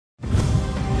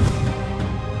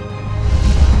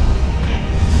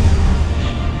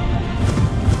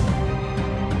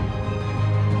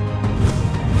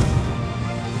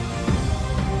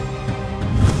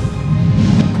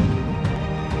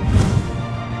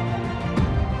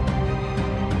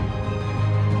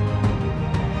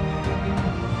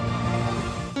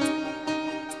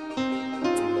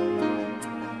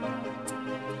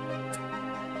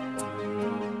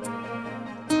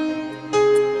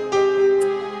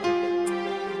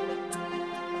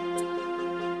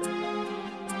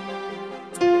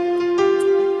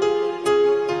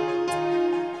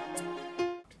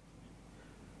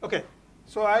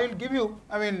So I will give you,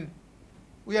 I mean,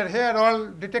 we are here all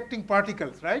detecting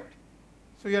particles, right?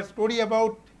 So your story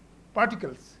about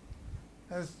particles.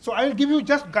 So I will give you,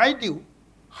 just guide you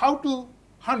how to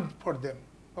hunt for them.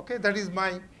 Okay, that is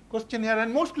my question here.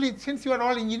 And mostly, since you are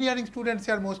all engineering students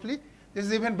here mostly, this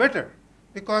is even better,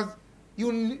 because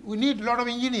we need a lot of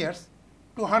engineers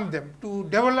to hunt them, to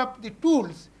develop the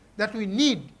tools that we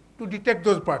need to detect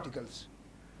those particles.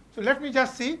 So let me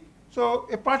just see. So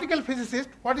a particle physicist,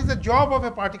 what is the job of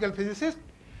a particle physicist?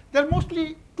 There are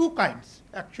mostly two kinds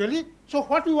actually. So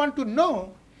what we want to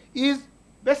know is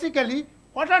basically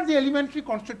what are the elementary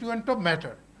constituents of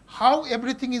matter, how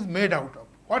everything is made out of,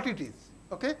 what it is,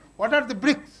 okay? What are the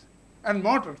bricks and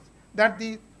mortars that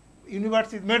the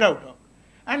universe is made out of.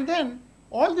 And then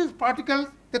all these particles,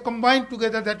 they combine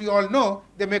together, that you all know.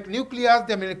 They make nucleus,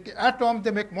 they make atoms,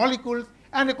 they make molecules,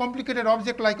 and a complicated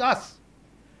object like us.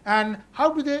 And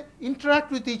how do they interact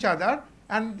with each other?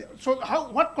 And so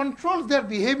what controls their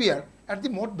behavior at the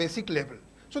most basic level?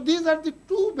 So these are the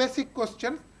two basic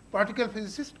questions particle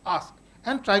physicists ask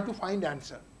and try to find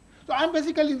answer. So I am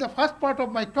basically, in the first part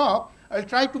of my talk, I will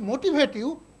try to motivate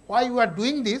you why you are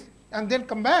doing this, and then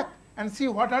come back and see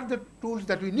what are the tools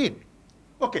that we need.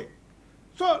 Okay.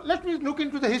 So let me look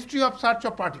into the history of search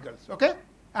of particles. Okay.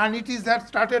 And it is that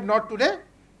started not today.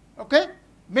 Okay.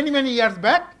 Many years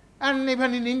back, and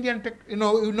even in Indian, in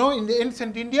the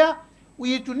ancient India,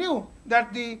 we knew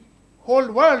that the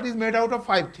whole world is made out of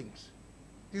 5 things.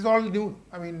 This is all new.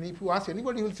 I mean, if you ask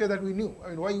anybody, he will say that we knew. I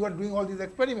mean, why you are doing all these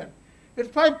experiments? It's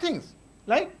 5 things,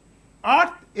 right?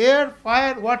 Earth, air,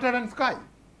 fire, water, and sky.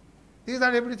 These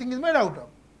are everything is made out of.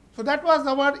 So that was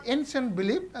our ancient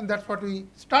belief, and that's what we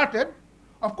started.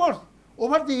 Of course,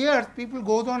 over the years, people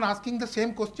goes on asking the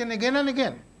same question again and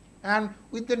again. And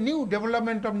with the new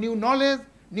development of new knowledge,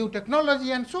 new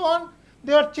technology, and so on,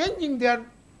 they are changing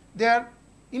their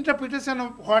interpretation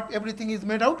of what everything is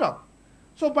made out of.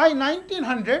 So by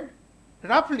 1900,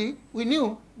 roughly, we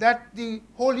knew that the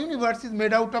whole universe is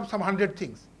made out of some 100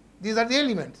 things. These are the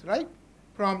elements, right?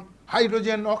 From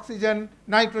hydrogen, oxygen,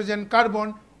 nitrogen,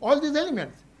 carbon, all these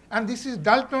elements. And this is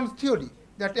Dalton's theory,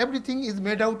 that everything is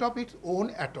made out of its own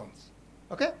atoms.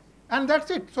 Okay? And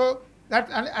that's it. So that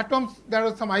atoms, there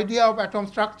was some idea of atom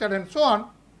structure and so on.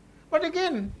 But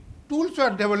again, tools were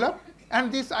developed,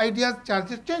 and this idea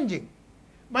is changing.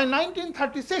 By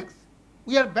 1936,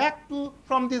 we are back to,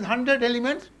 from these 100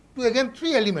 elements to again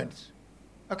 3 elements.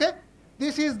 Okay?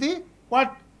 This is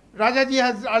what Rajaji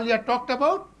has earlier talked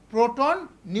about: proton,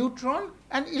 neutron,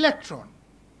 and electron.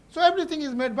 So everything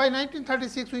is made, by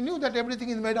 1936 we knew that everything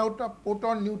is made out of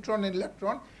proton, neutron, and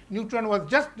electron. Neutron was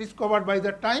just discovered by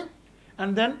that time,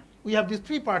 and then we have these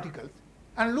 3 particles.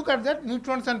 And look at that,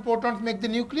 neutrons and protons make the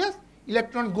nucleus,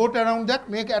 electrons go around that,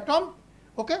 make atom,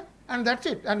 okay? And that's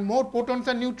it. And more protons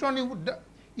and neutrons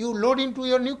you load into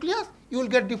your nucleus, you will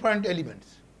get different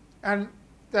elements. And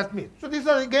that's me. So this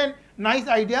is again nice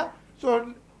idea.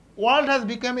 So world has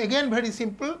become again very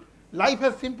simple. Life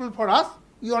is simple for us.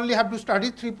 We only have to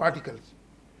study 3 particles.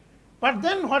 But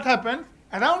then what happens?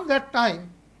 Around that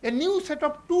time, a new set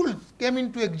of tools came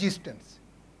into existence.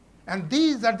 And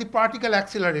these are the particle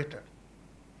accelerator.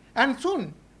 And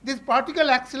soon, this particle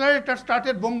accelerator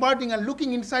started bombarding and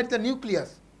looking inside the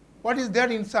nucleus. What is there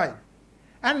inside?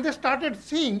 And they started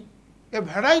seeing a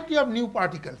variety of new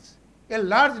particles, a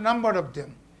large number of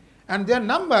them. And their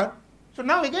number, so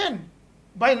now again,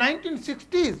 by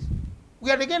 1960s,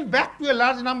 we are again back to a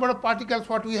large number of particles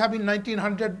what we have in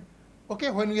 1900,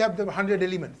 okay, when we have the 100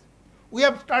 elements. We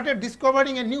have started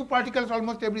discovering a new particles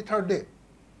almost every 3rd day.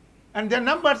 And their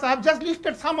numbers, I have just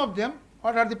listed some of them,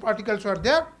 what are the particles are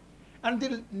there. And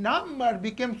the number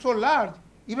became so large,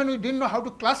 even we didn't know how to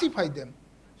classify them.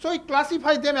 So we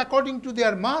classified them according to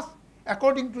their mass,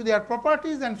 according to their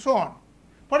properties, and so on.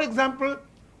 For example,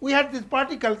 we had these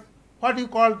particles, what you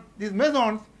call these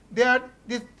mesons. They are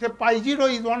this pi 0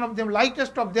 is one of them,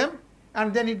 lightest of them,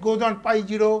 and then it goes on pi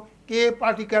 0, k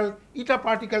particles, eta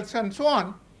particles, and so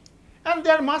on. And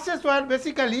their masses were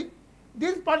basically,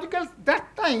 these particles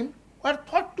that time were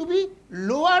thought to be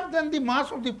lower than the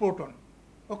mass of the proton.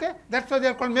 Okay? That's why they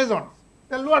are called mesons.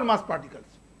 They are lower mass particles.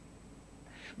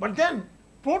 But then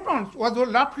protons was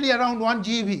roughly around 1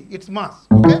 GeV, its mass.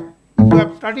 Okay? If you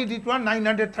have studied it,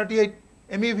 938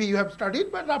 MeV you have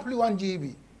studied, but roughly 1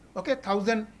 GeV. Okay,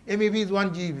 1000 MeV is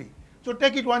 1 GeV. So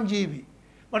take it 1 GeV.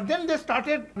 But then they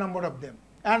started number of them,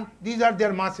 and these are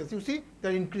their masses. You see, they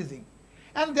are increasing.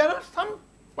 And there are some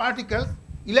particles,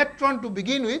 electron to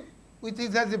begin with, which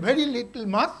is has a very little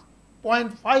mass,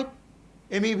 0.5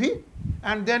 MeV.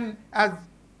 And then as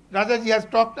Rajaji has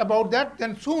talked about that,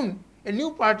 then soon a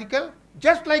new particle,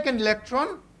 just like an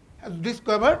electron, has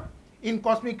discovered in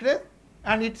cosmic rays,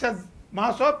 and it has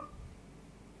mass of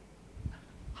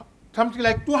something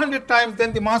like 200 times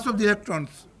than the mass of the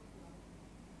electrons.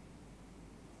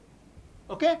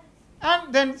 Okay?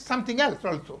 And then something else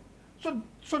also.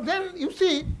 So then you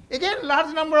see, again,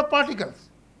 large number of particles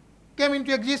came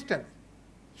into existence.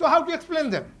 So how to explain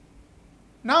them?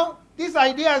 Now, this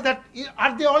idea that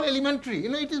are they all elementary?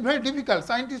 It is very difficult.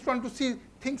 Scientists want to see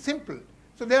things simple.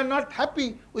 So they are not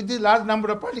happy with the large number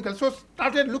of particles. So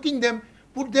started looking them,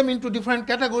 put them into different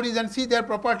categories and see their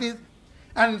properties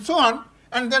and so on.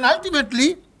 And then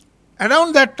ultimately,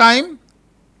 around that time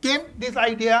came this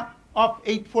idea of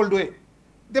eightfold wave.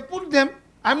 They put them,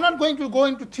 I'm not going to go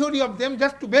into theory of them,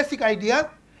 just to basic ideas.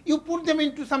 You put them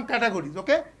into some categories,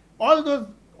 okay? All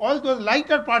those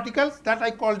lighter particles that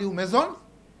I called you mesons,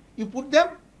 you put them,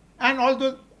 and all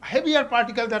those heavier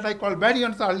particles that I called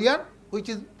baryons earlier, which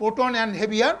is proton and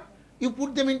heavier, you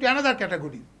put them into another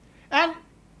category. And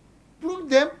put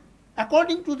them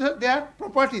according to their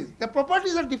properties. The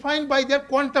properties are defined by their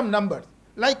quantum numbers.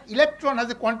 Like electron has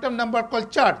a quantum number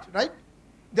called charge, right?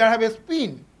 They have a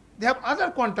spin. They have other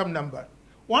quantum number.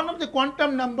 One of the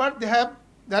quantum number they have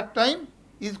that time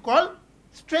is called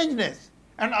strangeness,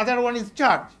 and other one is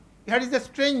charge. Here is the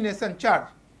strangeness and charge.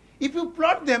 If you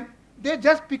plot them, they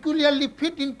just peculiarly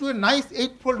fit into a nice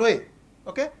eightfold way.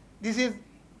 Okay? This is,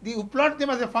 you plot them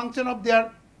as a function of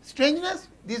their strangeness.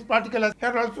 These particles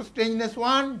here also strangeness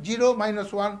 1, 0,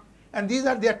 -1, and these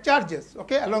are their charges,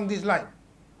 okay, along this line.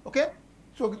 Okay?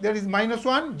 So there is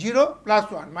 -1, 0,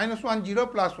 +1, -1, 0,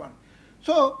 +1.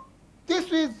 So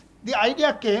this is the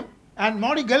idea came, and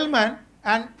Maury Gell-Mann,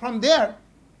 and from there,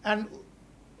 and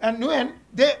Nguyen,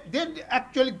 they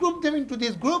actually grouped them into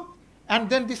this group, and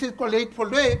then this is called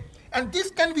eightfold wave. And this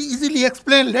can be easily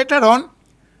explained later on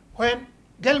when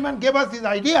Gell-Mann gave us this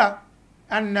idea,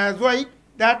 and Zweig,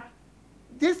 that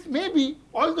this may be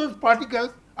all those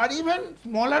particles are even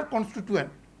smaller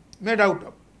constituent made out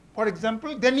of. For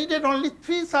example, they needed only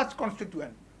 3 such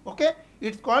constituents. Okay?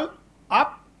 It's called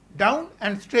up, down,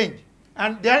 and strange,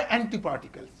 and they are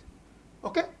antiparticles.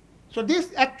 Okay? So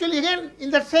this actually again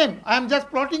in the same, I am just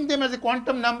plotting them as a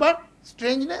quantum number,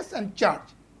 strangeness and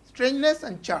charge, strangeness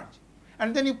and charge.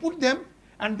 And then you put them,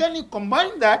 and then you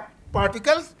combine that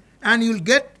particles, and you will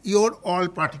get your all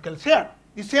particles here.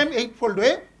 The same eightfold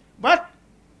way, but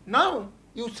now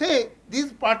you say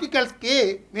these particles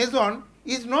K meson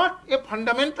is not a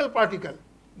fundamental particle,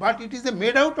 but it is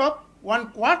made out of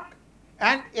one quark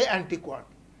and a antiquark.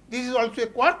 This is also a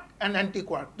quark and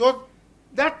antiquark.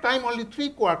 That time only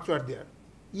 3 quarks were there,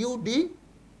 U, D,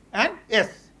 and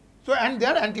S. So, and they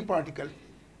are antiparticles.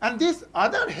 And this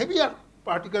other heavier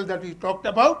particle that we talked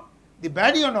about, the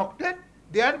baryon octet,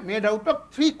 they are made out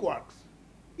of 3 quarks,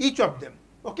 each of them.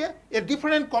 Okay, a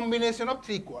different combination of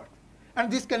 3 quarks, and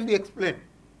this can be explained.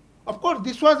 Of course,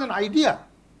 this was an idea,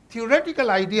 theoretical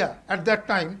idea at that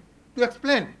time to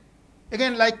explain.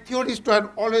 Again, like theorists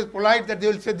are always polite that they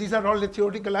will say these are all the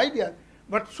theoretical ideas,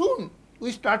 but soon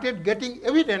we started getting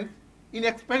evidence in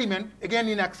experiment, again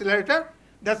in accelerator,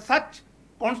 that such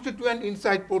constituent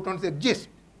inside protons exist,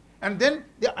 and then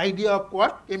the idea of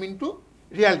quark came into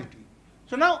reality.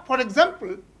 So now, for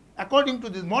example, according to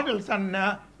these models, and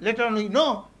later on we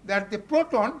know that the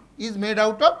proton is made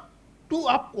out of 2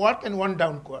 up quark and 1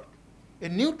 down quark. A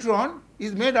neutron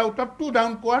is made out of 2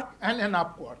 down quark and an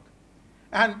up quark.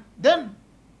 And then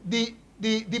the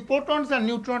protons and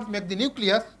neutrons make the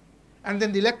nucleus, and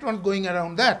then the electrons going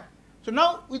around that. So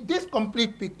now with this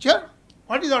complete picture,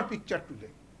 what is our picture today?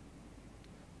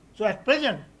 So at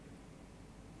present,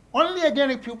 only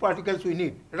again a few particles we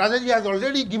need. Rajaji has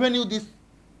already given you this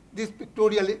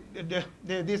pictorial,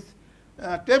 this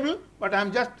table, but I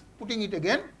am just putting it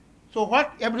again. So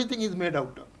what everything is made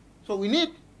out of. So we need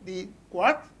the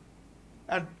quarks,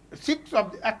 and 6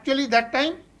 of actually that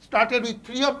time started with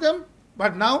 3 of them,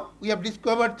 but now we have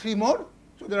discovered 3 more.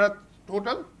 So there are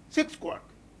total 6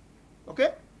 quarks.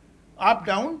 Okay, up,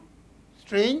 down,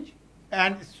 strange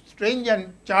and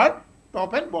charge,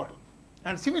 top and bottom.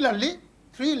 And similarly,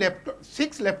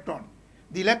 6 lepton,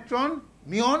 the electron,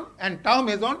 muon, and tau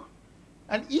meson,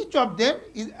 and each of them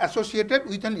is associated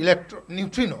with an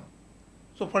neutrino.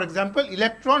 So for example,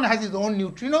 electron has its own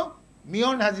neutrino,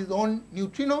 muon has its own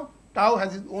neutrino, tau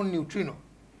has its own neutrino.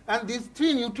 And these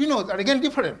 3 neutrinos are again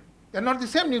different. They are not the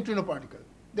same neutrino particle.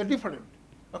 They are different.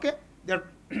 Okay?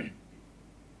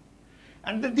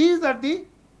 And then these are the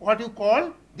what you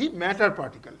call the matter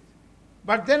particles.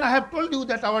 But then I have told you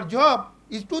that our job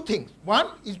is 2 things. One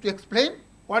is to explain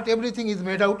what everything is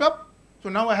made out of. So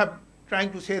now I have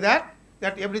trying to say that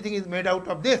everything is made out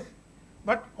of this.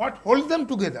 But what holds them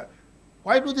together?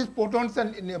 Why do these protons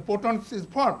and protons is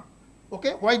formed?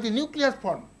 Okay, why the nucleus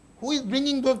form? Who is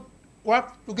bringing those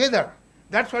quarks together?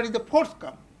 That's where the force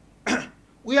comes.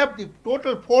 We have the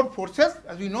total 4 forces,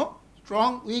 as we know: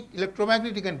 strong, weak,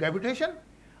 electromagnetic, and gravitation.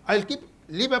 I'll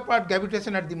leave apart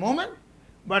gravitation at the moment,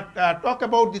 but talk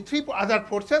about the 3 other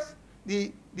forces.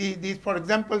 For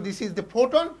example, this is the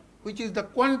photon, which is the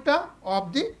quanta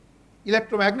of the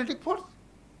electromagnetic force.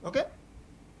 Okay?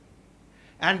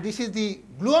 And this is the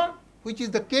gluon, which is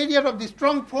the carrier of the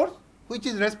strong force, which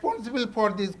is responsible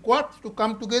for these quarks to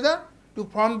come together to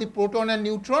form the proton and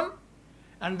neutron.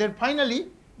 And then finally,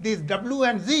 this W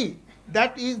and Z,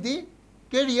 that is the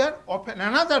carrier of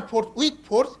another force, weak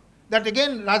force, that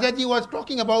again Rajaji was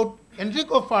talking about.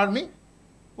 Enrico Fermi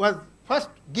was first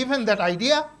given that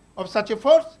idea of such a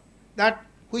force, that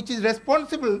which is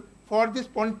responsible for the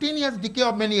spontaneous decay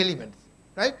of many elements,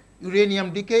 right?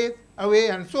 Uranium decays away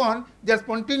and so on. There's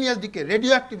spontaneous decay,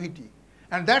 radioactivity,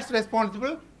 and that's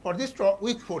responsible for the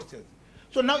weak forces.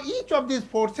 So now each of these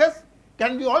forces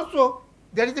can be also,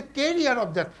 there is a carrier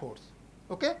of that force.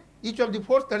 Okay? Each of the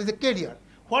force, there is a carrier.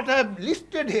 What I have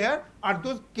listed here are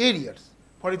those carriers.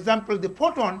 For example, the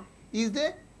photon is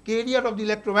the carrier of the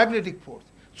electromagnetic force.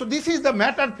 So this is the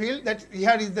matter field. That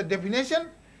here is the definition,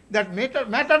 that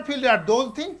matter field are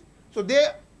those things. So they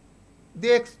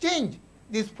exchange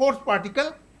this force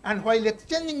particle, and while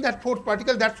exchanging that force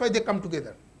particle, that's why they come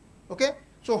together. Okay?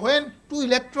 So when 2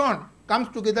 electrons comes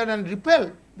together and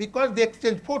repel, because they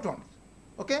exchange photons.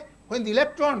 Okay? When the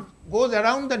electrons goes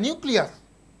around the nucleus,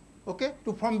 okay,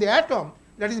 to form the atom,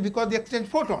 that is because they exchange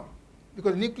photons.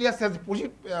 Because nucleus has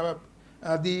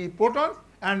the protons,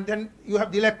 and then you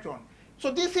have the electron. So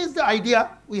this is the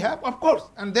idea we have, of course.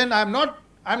 And then I'm not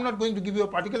going to give you a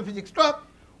particle physics talk.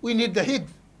 We need the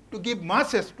Higgs to give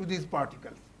masses to these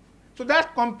particles. So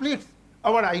that completes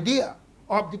our idea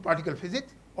of the particle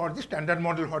physics, or the standard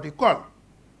model, what we call.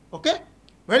 Okay?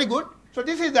 Very good. So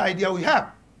this is the idea we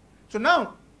have. So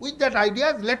now, with that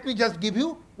idea, let me just give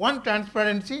you one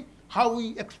transparency how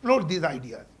we explore these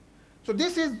ideas. So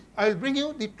this is, I will bring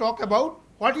you the talk about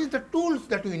what is the tools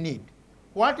that we need.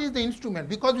 What is the instrument?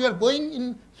 Because we are going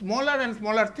in smaller and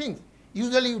smaller things.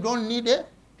 Usually you don't need a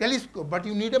telescope, but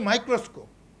you need a microscope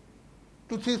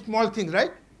to see small things,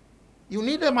 right? You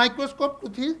need a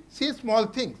microscope to see small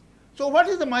things. So what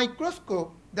is the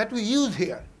microscope that we use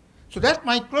here? So that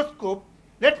microscope,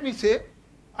 let me say,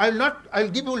 I'll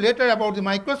give you later about the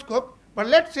microscope, but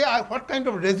let's say what kind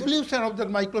of resolution of the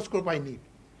microscope I need.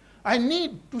 I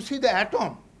need to see the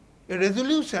atom, a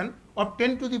resolution of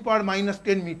 10 to the power minus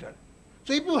 10 meter.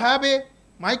 So if you have a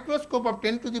microscope of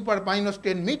 10 to the power minus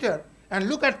 10 meter and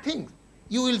look at things,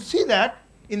 you will see that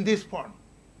in this form.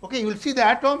 Okay, you will see the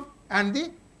atom and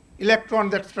the electron,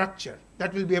 that structure,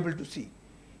 that will be able to see.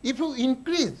 If you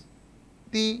increase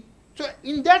so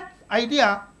in that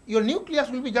idea, your nucleus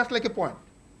will be just like a point.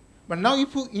 But now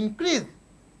if you increase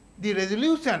the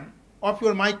resolution of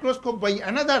your microscope by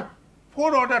another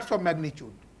 4 orders of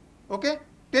magnitude, okay,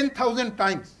 10,000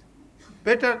 times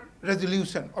better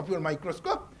resolution of your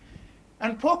microscope,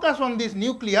 and focus on this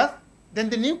nucleus, then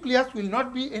the nucleus will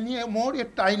not be any more a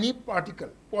tiny particle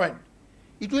point.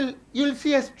 You will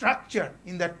see a structure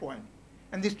in that point.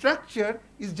 And the structure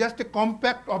is just a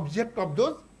compact object of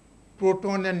those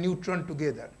proton and neutron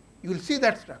together. You will see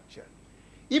that structure.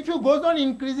 If you go on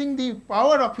increasing the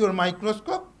power of your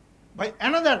microscope by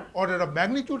another order of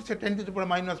magnitude, say 10 to the power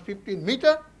minus 15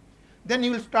 meter, then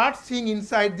you will start seeing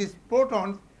inside these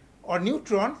protons or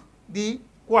neutrons the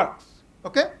quarks.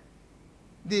 Okay?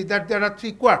 That there are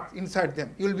 3 quarks inside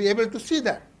them. You will be able to see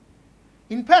that.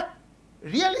 In fact,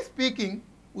 really speaking,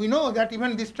 we know that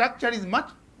even the structure is much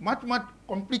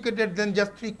complicated than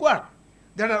just 3 quarks.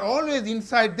 There are always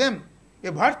inside them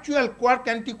a virtual quark,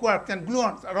 antiquarks, and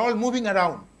gluons are all moving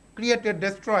around, created,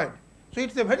 destroyed. So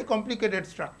it's a very complicated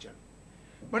structure.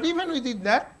 But even within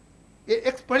that,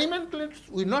 experimentalists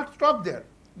will not stop there.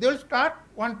 They will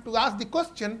want to ask the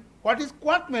question, what is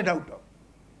quark made out of?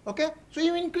 Okay? So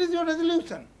you increase your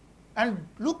resolution and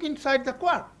look inside the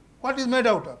quark, what is made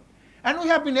out of. And we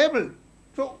have been able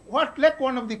to select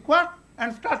one of the quarks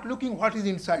and start looking what is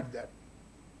inside that.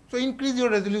 So increase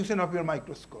your resolution of your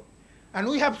microscope. And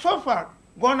we have so far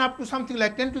gone up to something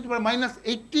like 10 to the power minus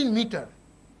 18 meter.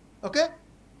 Okay?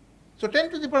 So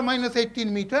 10 to the power minus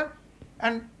 18 meter,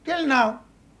 and till now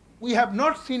we have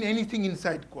not seen anything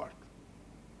inside quark.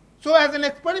 So as an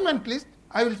experimentalist,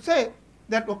 I will say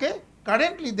that, okay,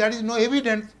 currently there is no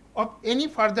evidence of any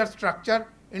further structure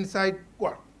inside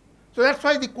quark. So that's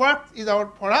why the quark is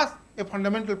for us a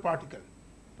fundamental particle.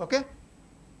 Okay?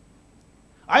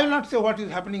 I will not say what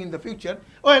is happening in the future.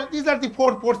 Well, these are the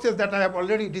 4 forces that I have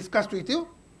already discussed with you.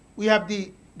 We have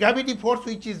the gravity force,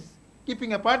 which is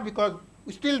keeping apart because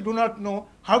we still do not know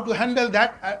how to handle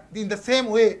that in the same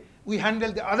way we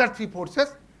handle the other three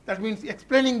forces. That means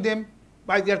explaining them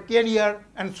by their carrier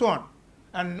and so on.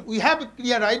 And we have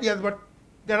clear ideas, but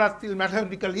there are still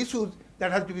mathematical issues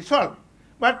that have to be solved.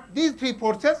 But these three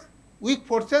forces, weak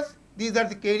forces, these are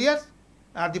the carriers.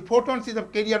 The photons is a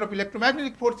carrier of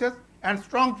electromagnetic forces, and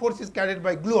strong force is carried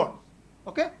by gluons.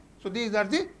 Okay? So these are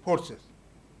the forces.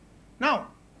 Now,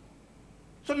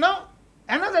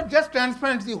 another just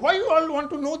transparency. Why you all want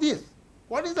to know this?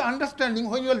 What is the understanding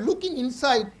when you are looking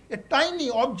inside a tiny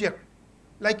object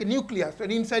like a nucleus or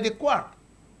inside a quark?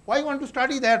 Why you want to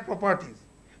study their properties?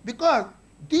 Because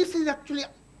this is actually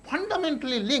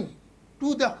fundamentally linked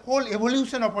to the whole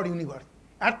evolution of our universe,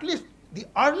 at least the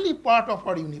early part of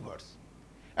our universe.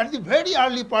 At the very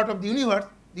early part of the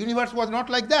universe was not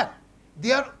like that.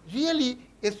 They are really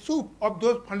a soup of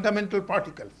those fundamental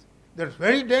particles. They're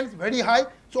very dense, very high,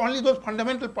 so only those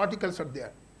fundamental particles are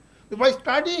there. So by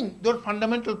studying those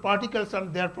fundamental particles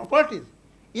and their properties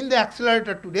in the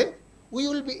accelerator today, we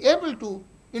will be able to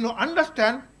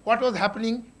understand what was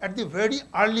happening at the very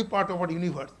early part of our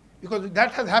universe, because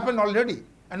that has happened already,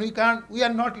 and it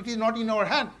is not in our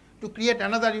hand to create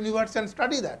another universe and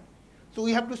study that. So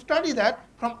we have to study that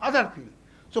from other fields.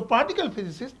 So particle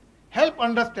physicists help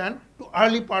understand the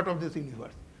early part of this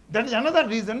universe. That is another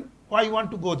reason why you want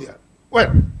to go there.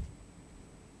 Well,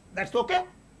 that's okay.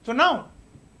 So now,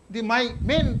 my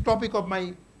main topic of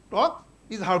my talk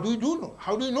is how do you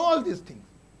know all these things?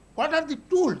 What are the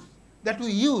tools that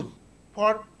we use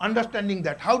for understanding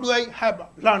that? How do I have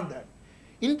learned that?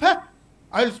 In fact,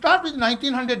 I will start with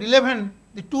 1911,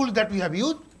 the tools that we have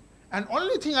used, and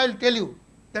only thing I will tell you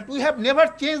that we have never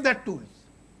changed that tools.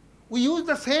 We use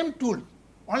the same tools,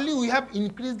 only we have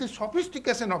increased the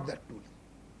sophistication of that tool.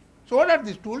 So what are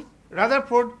these tools?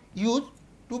 Rutherford used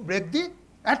to break the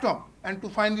atom and to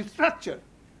find its structure.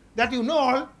 That you know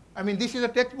all. I mean, this is a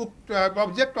textbook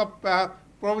object of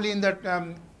probably in that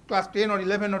class 10 or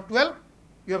 11 or 12.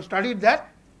 You have studied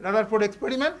that Rutherford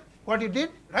experiment, what he did,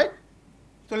 right?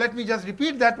 So let me just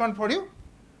repeat that one for you.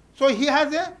 So he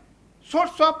has a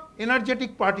source of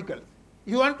energetic particles.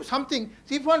 You want to something,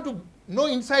 so if you want to know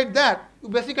inside that, you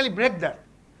basically break that.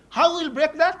 How will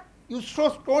break that? You throw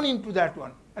stone into that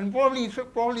one, and probably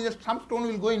some stone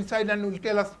will go inside and will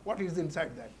tell us what is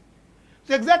inside that.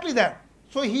 So exactly that.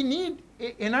 So he need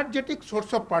an energetic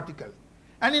source of particles.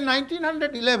 And in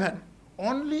 1911,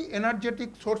 only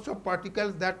energetic source of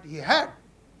particles that he had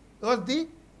was the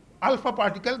alpha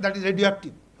particle, that is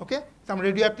radioactive. Okay? Some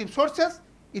radioactive sources,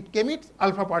 it emits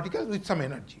alpha particles with some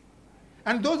energy.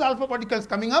 And those alpha particles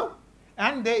coming out,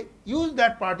 and they use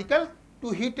that particle to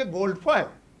heat a gold foil.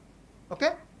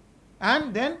 Okay?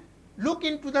 And then look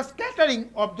into the scattering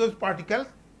of those particles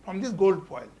from this gold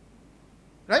foil.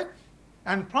 Right?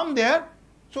 And from there,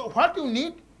 so what you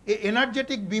need, an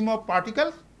energetic beam of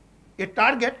particles, a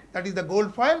target, that is the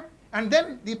gold foil, and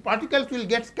then the particles will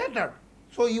get scattered.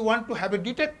 So you want to have a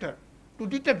detector to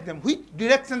detect them, which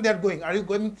direction they are going. Are you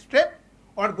going straight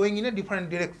or going in a different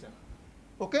direction?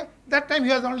 Okay? That time he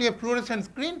has only a fluorescent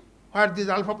screen where these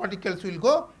alpha particles will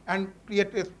go and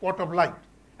create a spot of light.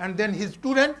 And then his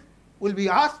students will be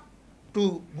asked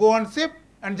to go on shift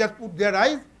and just put their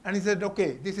eyes, and he said,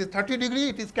 okay, this is 30 degree,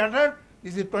 it is scattered,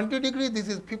 this is 20 degree, this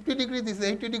is 50 degree, this is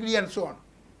 80 degree, and so on.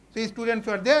 So his students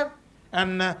were there,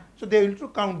 and so they will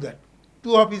count that.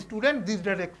 Two of his students did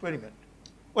that experiment.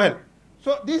 Well,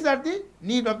 so these are the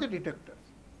need of the detectors.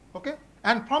 Okay?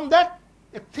 And from that,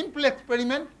 a simple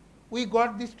experiment, we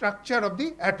got the structure of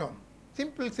the atom.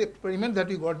 Simple experiment that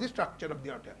we got the structure of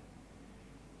the atom.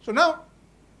 So now,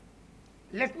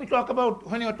 let me talk about,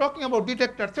 when you are talking about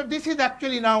detectors, so this is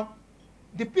actually now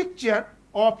the picture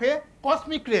of a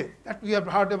cosmic ray that we have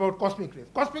heard about cosmic rays.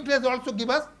 Cosmic rays also give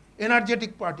us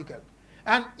energetic particles.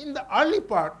 And in the early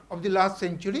part of the last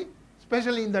century,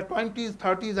 especially in the 20s,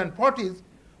 30s, and 40s,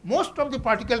 most of the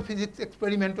particle physics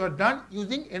experiments were done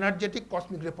using energetic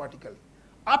cosmic ray particles.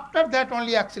 After that,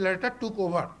 only accelerator took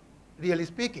over, really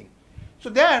speaking. So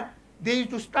there, they used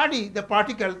to study the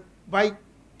particles by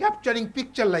capturing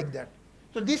picture like that.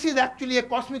 So this is actually a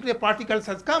cosmic ray particles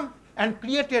has come and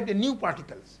created a new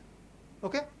particles.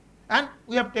 Okay? And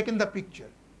we have taken the picture.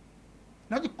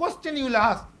 Now the question you will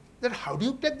ask that how do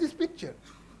you take this picture?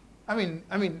 I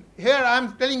mean, here I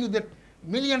am telling you that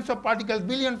millions of particles,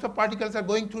 billions of particles are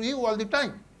going through you all the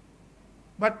time.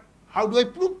 But how do I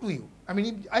prove to you? I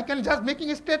mean, I can just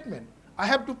making a statement. I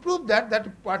have to prove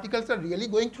that particles are really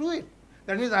going through it.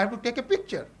 That means I have to take a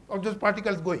picture of those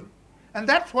particles going. And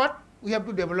that's what we have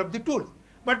to develop the tools.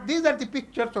 But these are the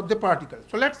pictures of the particles.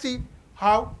 So let's see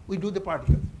how we do the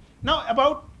particles. Now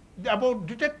about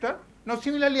detector, Now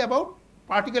similarly about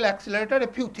particle accelerator, a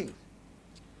few things.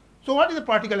 So what is a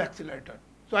particle accelerator?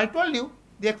 So I told you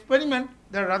the experiment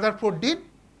that Rutherford did,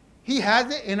 he has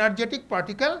an energetic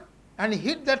particle and he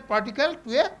hit that particle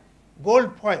to a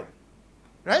gold foil,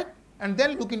 right? And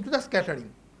then look into the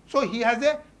scattering. So he has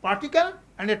a particle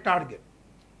and a target.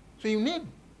 So you need.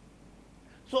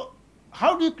 So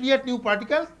how do you create new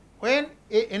particles? When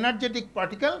an energetic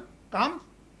particle comes,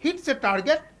 hits a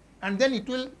target, and then it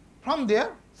will, from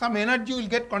there, some energy will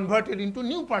get converted into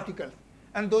new particles,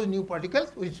 and those new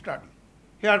particles will study.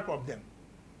 Here are of them.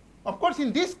 Of course,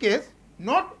 in this case,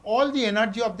 not all the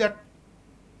energy of that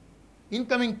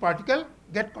incoming particle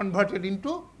get converted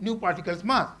into new particles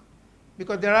mass,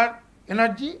 because there are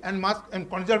energy and mass and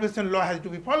conservation law has to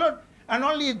be followed, and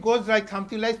only it goes like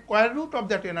something like square root of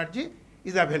that energy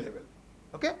is available.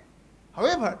 Okay?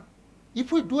 However,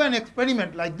 if we do an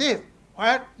experiment like this,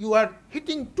 where you are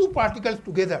hitting two particles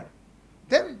together,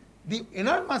 then the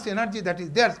enormous energy that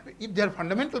is there, if they are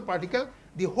fundamental particles,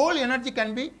 the whole energy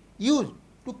can be used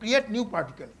to create new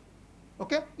particles.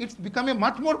 Okay? It's become a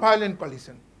much more violent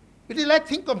collision. It is like,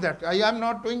 think of that. I am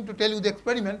not going to tell you the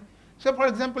experiment. So for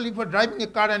example, if you are driving a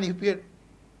car and if you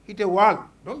hit a wall,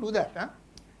 don't do that. Huh?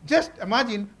 Just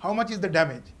imagine how much is the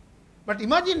damage. But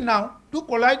imagine now two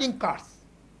colliding cars.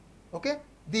 Okay?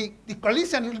 The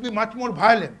collision will be much more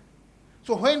violent.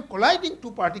 So when colliding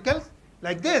two particles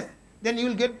like this, then you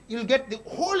will get the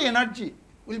whole energy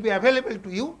will be available to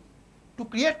you to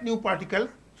create new particles.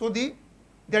 So there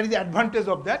is the advantage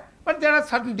of that, but there are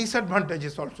certain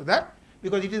disadvantages also that,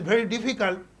 because it is very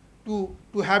difficult to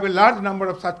have a large number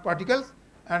of such particles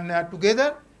and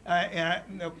together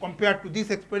compared to this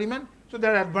experiment. So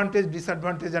there are advantages,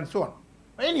 disadvantages, and so on.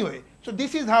 But anyway, so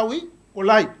this is how we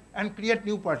collide and create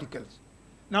new particles.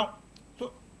 Now,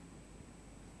 so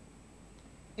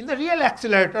in the real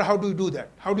accelerator, how do we do that?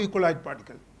 How do we collide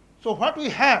particles? So what we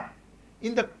have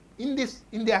in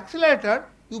the accelerator,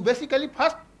 you basically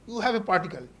first you have a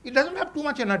particle. It doesn't have too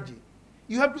much energy.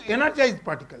 You have to energize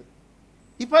particle.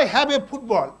 If I have a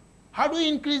football, how do we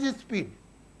increase its speed?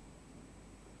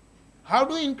 How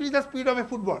do we increase the speed of a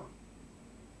football?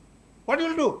 What you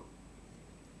will do?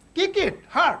 Kick it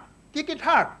hard. Kick it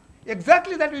hard.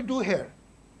 Exactly that we do here.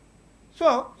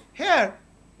 So here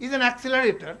is an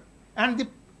accelerator, and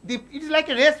it is like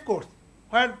a race course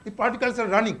where the particles are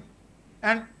running,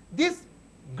 and these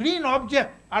green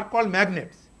objects are called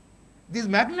magnets. These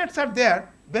magnets are there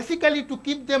basically to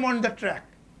keep them on the track.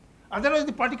 Otherwise,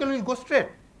 the particle will go straight.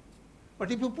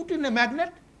 But if you put in a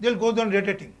magnet, they will go on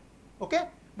rotating. Okay?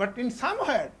 But in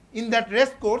somewhere in that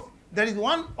race course, there is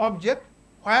one object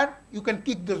where you can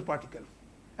kick those particles,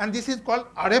 and this is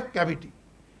called RF cavity.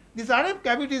 This RF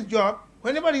cavity's job,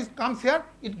 whenever it comes here,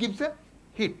 it gives a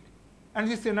hit, and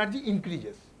this energy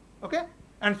increases. Okay?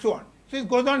 And so on. So it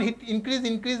goes on, hit, increase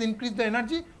the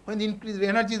energy. When the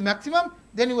energy is maximum,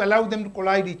 then you allow them to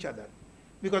collide each other,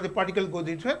 because the particle goes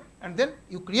this way, and then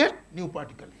you create new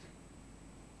particles.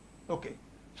 Okay.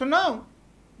 So now,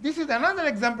 this is another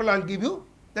example I will give you,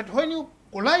 that when you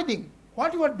colliding,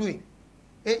 what you are doing?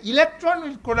 An electron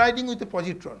is colliding with a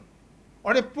positron,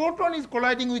 or a proton is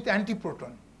colliding with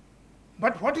antiproton.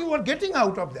 But what you are getting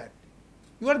out of that?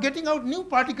 You are getting out new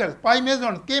particles, pi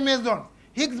mesons, k mesons,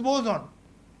 Higgs boson,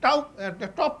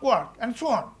 top quark, and so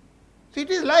on. So it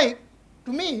is like,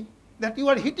 to me, that you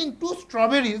are hitting two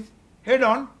strawberries head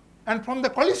on, and from the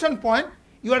collision point,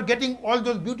 you are getting all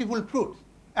those beautiful fruits,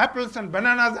 apples and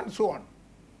bananas and so on.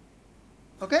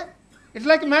 Okay? It's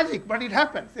like magic, but it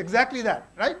happens, exactly that,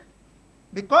 right?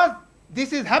 Because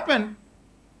this is happened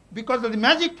because of the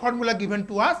magic formula given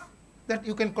to us, that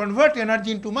you can convert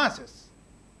energy into masses.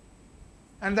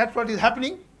 And that's what is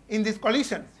happening in these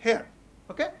collisions here.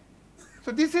 Okay?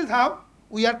 So this is how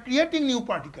we are creating new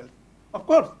particles. Of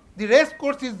course, the race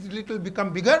course is little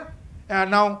become bigger.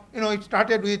 Now, it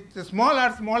started with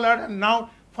smaller, and now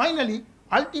finally,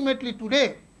 ultimately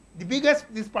today, the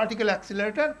biggest, this particle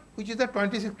accelerator, which is a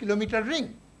 26-kilometer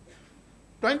ring.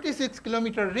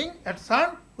 26-kilometer ring at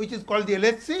CERN, which is called the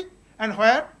LHC, and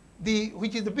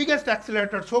which is the biggest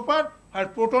accelerator so far, where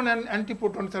proton and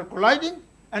antiprotons are colliding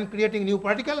and creating new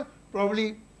particles.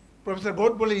 Probably Professor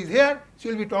Godbole is here. She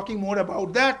will be talking more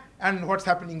about that and what's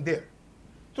happening there.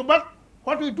 So, but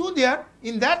what we do there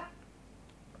in that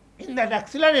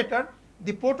accelerator,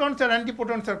 the protons and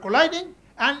antiprotons are colliding,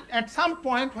 and at some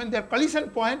point, when their collision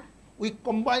point, we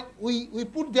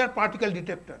put their particle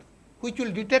detector, which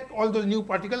will detect all those new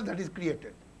particles that is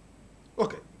created.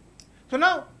 Okay. So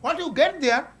now, what you get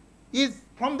there is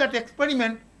from that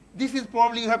experiment. This is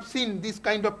probably you have seen this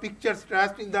kind of pictures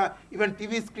traced in the even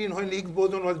TV screen when the Higgs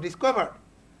boson was discovered,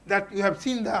 that you have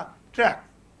seen the track.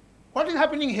 What is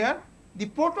happening here? the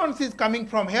protons is coming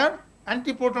from here,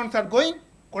 antiprotons are going,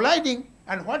 colliding,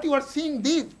 and what you are seeing,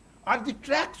 these are the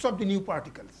tracks of the new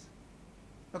particles.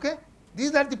 Okay?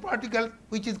 These are the particles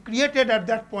which is created at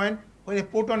that point when a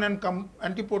proton and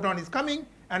antiproton is coming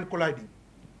and colliding.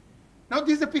 Now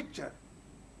this is a picture.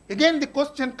 Again the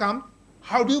question comes,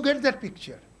 how do you get that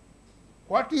picture?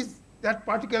 What is that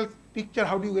particle picture?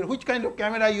 How do you get, which kind of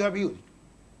camera you have used?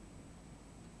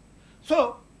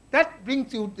 So that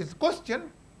brings you this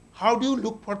question, how do you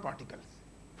look for particles,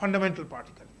 fundamental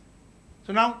particles?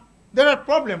 So now there are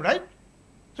problems, right?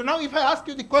 So now if I ask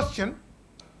you the question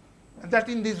that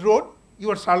in this road you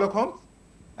are Sherlock Holmes,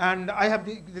 and I have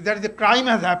there is a crime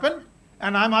has happened,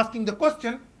 and I am asking the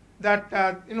question that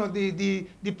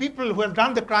the people who have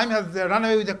done the crime has run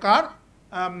away with a car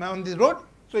on this road.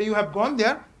 So you have gone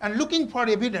there and looking for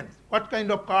evidence, what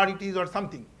kind of car it is or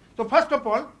something. So first of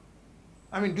all,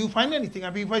 I mean, do you find anything? I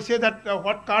mean, if I say that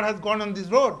what car has gone on this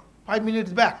road 5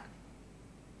 minutes back,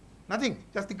 nothing,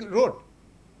 just the road.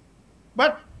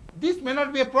 But this may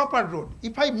not be a proper road.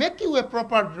 If I make you a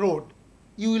proper road,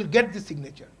 you will get the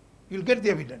signature. You will get the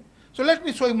evidence. So let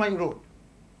me show you my road.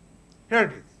 Here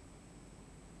it is.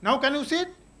 Now can you see it?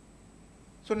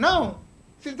 So now,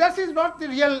 see, this is not the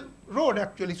real road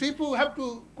actually. So if you have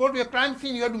to go to a crime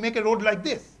scene, you have to make a road like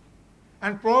this.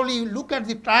 And probably you look at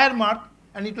the tire mark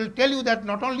and it will tell you that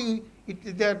not only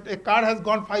that a car has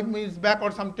gone 5 minutes back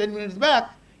or some 10 minutes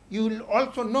back, you will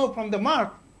also know from the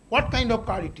mark what kind of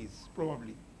car it is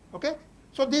probably. Okay?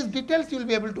 So these details you will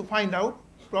be able to find out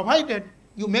provided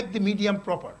you make the medium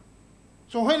proper.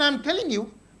 So when I am telling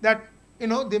you that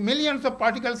the millions of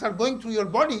particles are going through your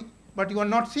body, but you are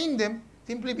not seeing them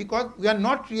simply because we are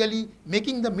not really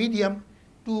making the medium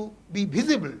to be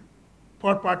visible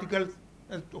for particles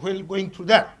while going through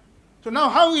that. So now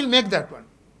how we will make that one?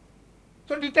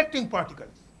 So detecting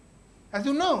particles. As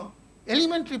you know,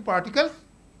 elementary particles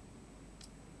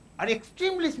are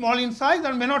extremely small in size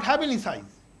and may not have any size.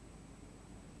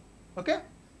 Okay?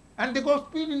 And they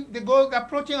go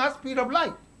approaching us speed of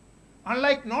light.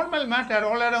 Unlike normal matter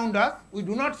all around us, we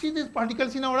do not see these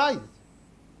particles in our eyes.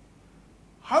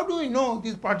 How do we know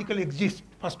these particles exist,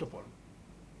 first of all?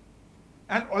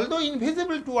 And although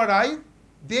invisible to our eyes,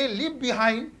 they leave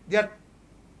behind their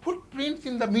footprints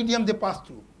in the medium they pass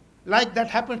through. Like that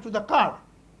happens to the car.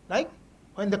 Right?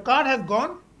 When the car has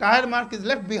gone, tire mark is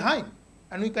left behind,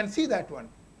 and we can see that one.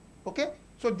 Okay?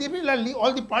 So similarly,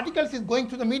 all the particles is going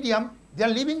through the medium, they are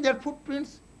leaving their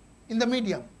footprints in the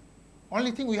medium.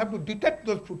 Only thing we have to detect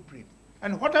those footprints.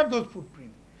 And what are those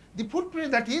footprints? The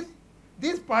footprints, that is,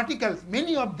 these particles,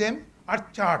 many of them are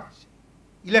charged.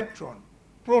 Electron,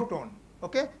 proton,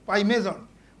 okay, pi meson.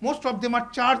 Most of them are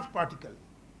charged particles.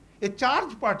 A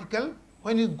charged particle,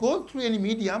 when it goes through any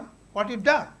medium, what it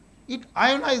does? It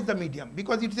ionizes the medium.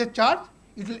 Because it is a charge,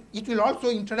 it will also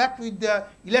interact with the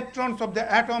electrons of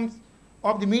the atoms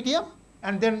of the medium,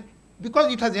 and then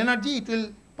because it has energy, it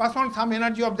will pass on some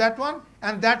energy of that one,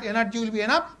 and that energy will be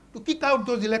enough to kick out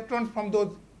those electrons from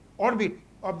those orbit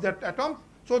of that atom.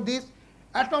 So these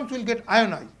atoms will get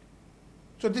ionized.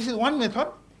 So this is one method.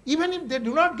 Even if they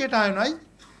do not get ionized,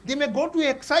 they may go to an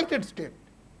excited state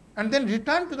and then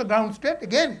return to the ground state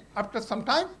again after some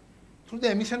time through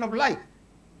the emission of light.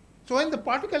 So when the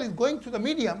particle is going through the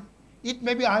medium, it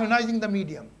may be ionizing the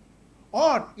medium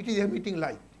or it is emitting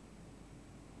light.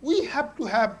 We have to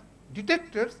have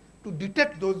detectors to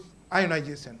detect those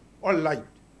ionization or light.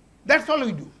 That's all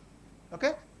we do.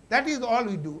 Okay? That is all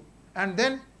we do. And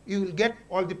then you will get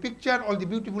all the picture, all the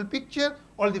beautiful picture,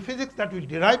 all the physics that will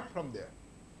derive from there.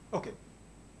 Okay.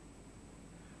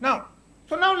 Now,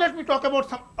 so now let me talk about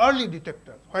some early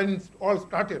detectors when it all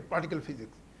started, particle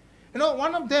physics.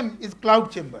 One of them is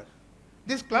cloud chamber.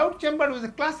 This cloud chamber was a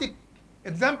classic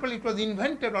example. It was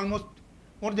invented almost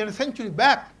more than a century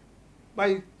back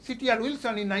by C.T.R.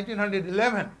 Wilson in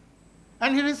 1911.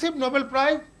 And he received Nobel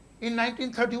Prize in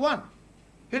 1931.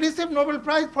 He received Nobel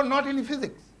Prize for not any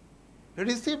physics. He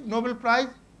received Nobel Prize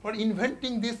for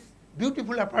inventing this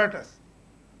beautiful apparatus,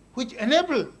 which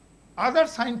enabled other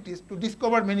scientists to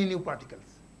discover many new particles.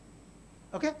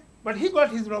 Okay? But he got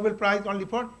his Nobel Prize only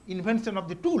for invention of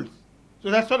the tools. So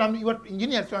that's what you are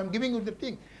engineer, so I'm giving you the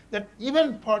thing that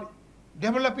even for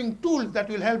developing tools that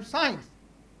will help science,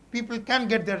 people can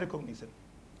get their recognition.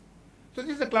 So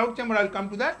this is a cloud chamber, I'll come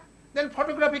to that. Then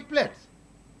photographic plates.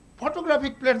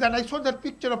 Photographic plates, that I showed that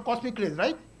picture of cosmic rays,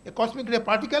 right? A cosmic ray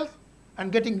particles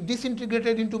and getting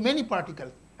disintegrated into many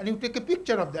particles, and you take a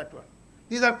picture of that one.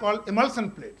 These are called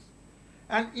emulsion plates.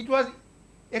 And it was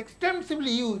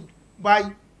extensively used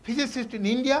by physicists in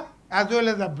India as well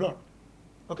as abroad.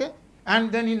 Okay?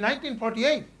 And then in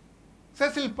 1948,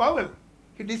 Cecil Powell,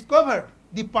 he discovered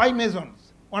the pi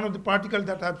mesons, one of the particles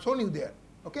that I have shown you there.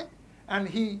 Okay? And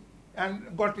he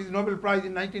got his Nobel Prize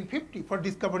in 1950 for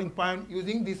discovering pion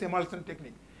using this emulsion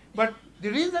technique. But the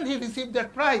reason he received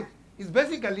that prize is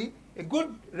basically a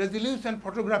good resolution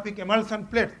photographic emulsion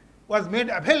plate was made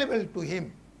available to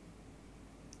him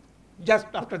just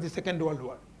after the Second World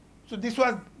War. So this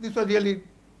was really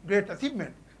great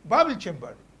achievement. Bubble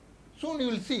chamber. Soon you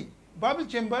will see, bubble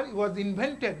chamber was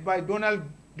invented by Donald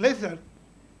Glaser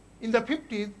in the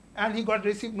 50s, and he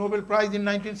received Nobel Prize in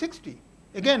 1960.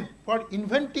 Again, for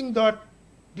inventing the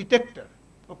detector.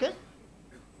 Okay?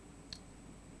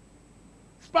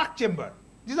 Spark chamber.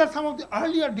 These are some of the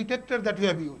earlier detectors that we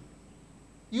have used.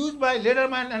 Used by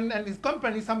Lederman and his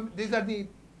company. These are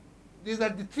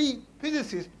the three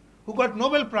physicists who got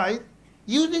Nobel Prize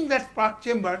using that spark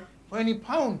chamber when he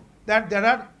found that there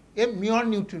are a muon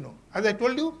neutrino. As I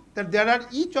told you, that there are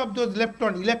each of those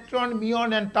electron,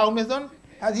 muon, and tau meson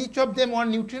has each of them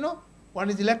one neutrino. One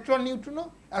is electron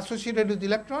neutrino associated with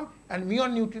electron, and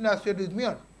muon neutrino associated with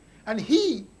muon. And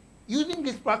he, using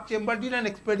this spark chamber, did an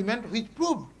experiment which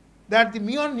proved that the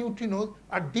muon neutrinos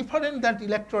are different than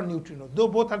electron neutrinos, though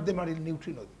both of them are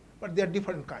neutrinos, but they are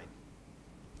different kinds.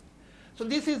 So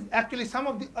this is actually some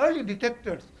of the early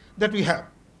detectors that we have.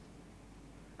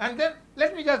 And then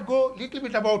let me just go a little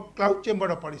bit about cloud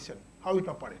chamber operation, how it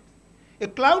operates. A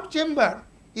cloud chamber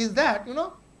is that,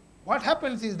 what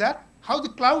happens is that how the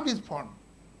cloud is formed.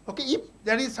 Okay, if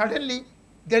there is suddenly,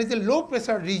 there is a low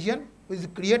pressure region which is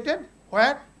created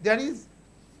where there is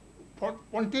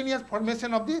spontaneous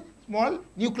formation of the small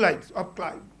nuclides of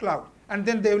cloud, and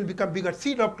then they will become bigger,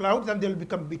 seed of clouds, and they will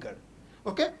become bigger.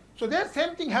 Okay, so there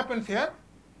same thing happens here.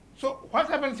 So what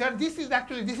happens here, this is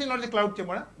not the cloud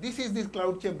chamber, this is this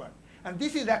cloud chamber, and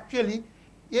this is actually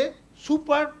a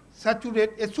super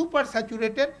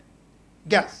saturated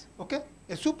gas. Okay,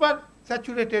 a super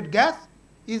saturated gas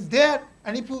is there,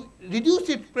 and if you reduce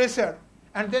its pressure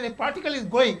and then a particle is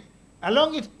going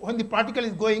along it, when the particle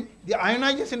is going, the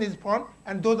ionization is formed,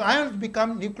 and those ions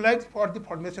become nuclides for the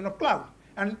formation of cloud.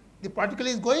 And the particle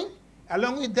is going,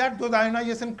 along with that, those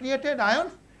ionization created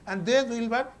ions, and they will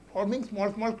be forming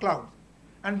small clouds.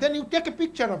 And then you take a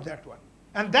picture of that one,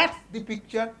 and that's the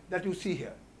picture that you see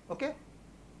here. Okay,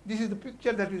 this is the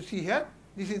picture that you see here.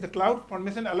 This is the cloud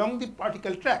formation along the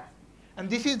particle track, and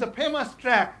this is the famous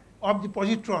track of the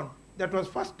positron that was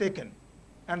first taken,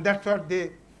 and that's what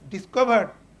they discovered,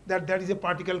 that there is a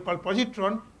particle called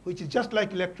positron which is just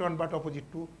like electron but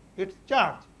opposite to its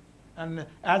charge, and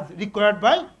as required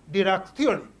by Dirac's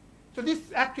theory. So this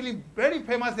is actually very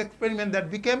famous experiment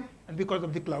that became, and because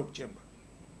of the cloud chamber.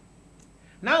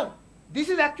 Now this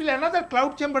is actually another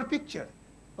cloud chamber picture.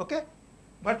 Okay,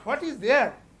 but what is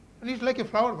there? And it's like a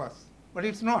flower vase, but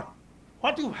it's not.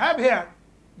 What you have here,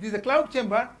 this is a cloud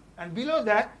chamber, and below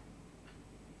that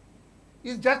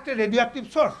is just a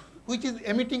radioactive source which is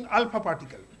emitting alpha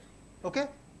particle. Okay,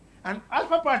 and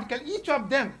alpha particle, each of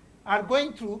them are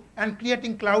going through and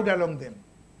creating cloud along them,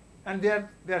 and they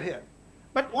are here.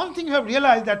 But one thing you have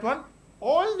realized, that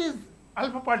all these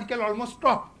alpha particle almost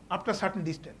stop after a certain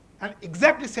distance, and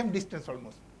exactly same distance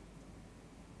almost,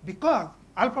 because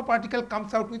alpha particle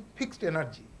comes out with fixed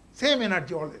energy, same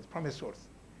energy always from a source,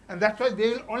 and that's why they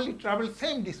will only travel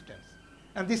same distance.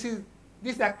 And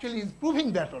this actually is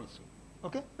proving that also.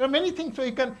 Okay, there are many things, so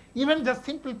you can, even just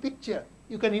simple picture,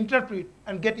 you can interpret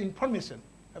and get information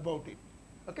about it.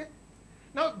 Okay,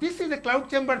 now this is a cloud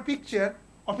chamber picture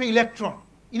of an electron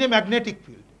in a magnetic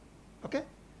field. Okay,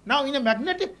 now in a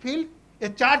magnetic field, a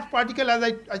charged particle, as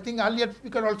I think earlier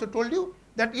speaker also told you,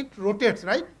 that it rotates,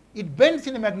 right? It bends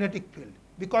in a magnetic field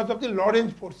because of the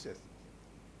Lorentz forces.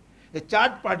 A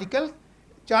charged particle,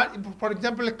 for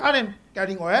example, a current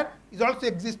carrying wire is also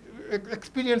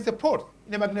experience a force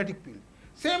in a magnetic field.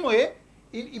 Same way,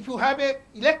 if you have a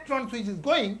electron which is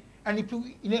going, and if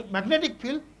you, in a magnetic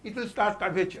field, it will start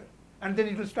curvature, and then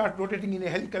it will start rotating in a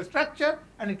helical structure,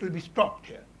 and it will be stopped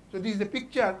here. So this is a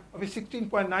picture of a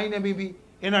 16.9 MeV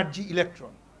energy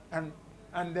electron, and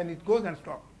then it goes and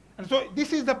stops. And so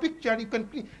this is the picture. You can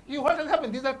see what has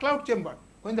happened. These are cloud chamber.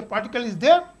 When the particle is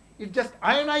there, it just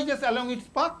ionizes along its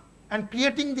path and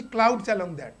creating the clouds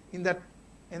along that in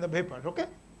the vapor. Okay,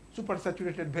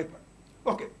 supersaturated vapor.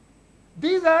 Okay,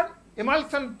 these are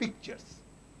emulsion pictures.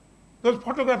 Those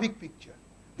photographic pictures.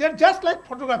 They are just like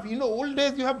photography. Old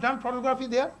days you have done photography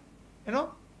there.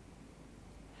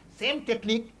 Same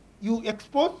technique. You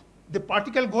expose, the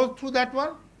particle goes through that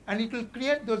one, and it will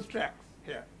create those tracks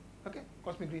here. Okay,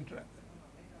 cosmic green tracks.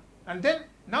 And then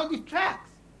now the tracks,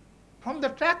 from the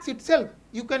tracks itself,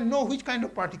 you can know which kind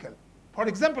of particle. For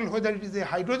example, whether it is a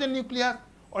hydrogen nucleus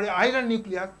or an iron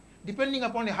nucleus, depending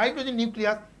upon a hydrogen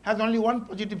nucleus, has only one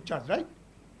positive charge, right?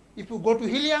 If you go to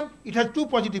helium, it has two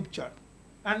positive charge.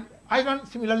 And iron,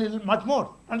 similarly, much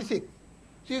more, 26.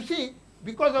 So you see,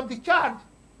 because of the charge,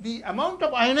 the amount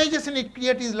of ionization it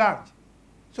creates is large.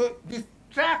 So these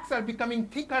tracks are becoming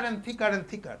thicker and thicker and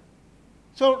thicker.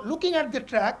 So looking at the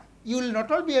track, you will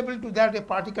not only be able to that a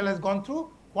particle has gone through,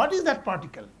 what is that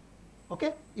particle?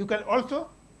 Okay? You can also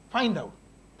find out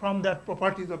from that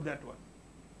properties of that one.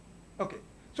 Okay.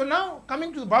 So now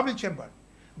coming to the bubble chamber.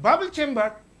 Bubble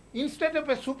chamber, instead of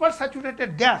a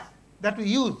supersaturated gas that we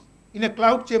use in a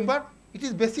cloud chamber, it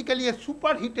is basically a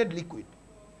superheated liquid.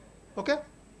 Okay?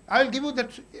 I will give you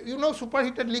that, you know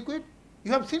superheated liquid?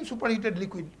 You have seen superheated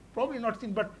liquid, probably not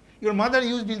seen, but your mother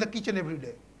used in the kitchen every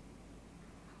day.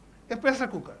 A pressure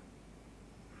cooker.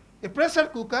 A pressure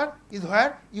cooker is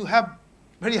where you have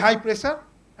very high pressure,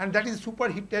 and that is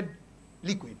superheated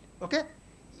liquid. Okay?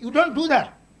 You don't do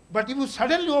that. But if you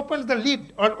suddenly open the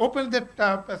lid or open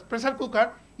that pressure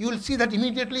cooker, you will see that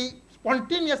immediately,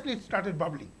 spontaneously it started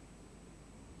bubbling.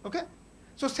 Okay?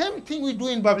 So same thing we do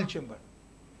in bubble chamber.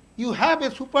 You have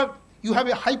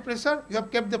a high pressure, you have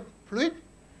kept the fluid,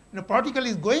 and a particle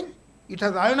is going, it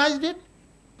has ionized it,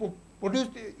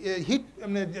 produced heat,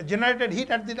 generated heat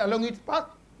along its path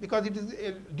because it is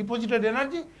deposited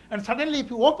energy, and suddenly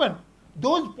if you open,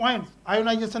 those points,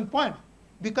 ionization point,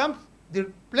 becomes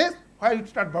the place where it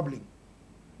starts bubbling.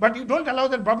 But you don't allow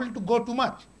that bubble to go too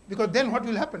much, because then what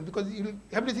will happen? Because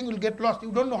everything will get lost.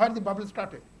 You don't know where the bubble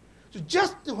started. So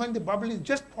just when the bubble is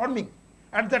just forming,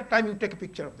 at that time you take a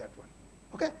picture of that one.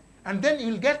 Okay? And then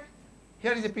you will get,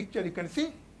 here is a picture you can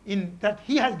see in that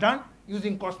he has done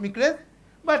using cosmic rays.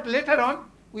 But later on,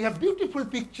 we have beautiful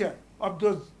picture of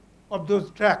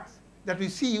those tracks that we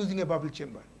see using a bubble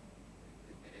chamber.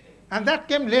 And that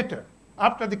came later,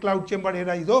 after the cloud chamber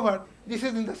era is over. This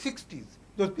is in the 60s,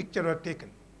 those pictures were taken.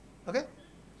 Okay?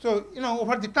 So,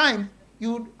 over the time,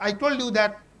 I told you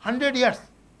that 100 years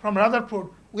from Rutherford,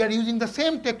 we are using the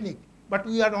same technique, but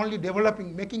we are only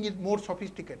developing, making it more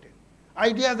sophisticated.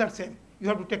 Ideas are same. You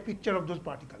have to take picture of those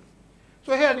particles.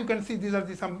 So here you can see these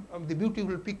are some of the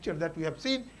beautiful pictures that we have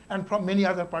seen, and from many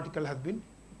other particles has been,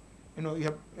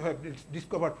 you have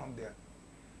discovered from there.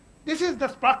 This is the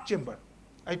spark chamber.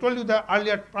 I told you the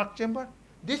earlier spark chamber.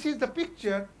 This is the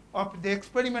picture of the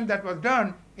experiment that was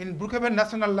done in Brookhaven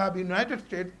National Lab in the United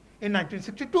States in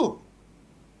 1962.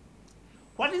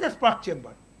 What is a spark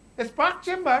chamber? A spark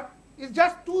chamber is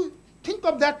just think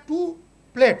of that two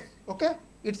plates, okay?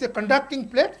 It's a conducting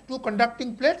plate, two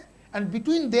conducting plates, and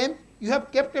between them you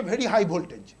have kept a very high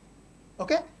voltage,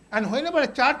 okay? And whenever a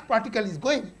charged particle is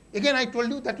going, again I told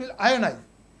you that will ionize.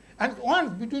 And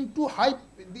once between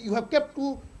you have kept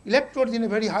two electrodes in a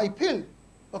very high field,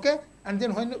 okay? And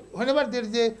then whenever there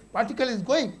is a particle is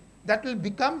going, that will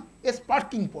become a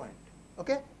sparking point,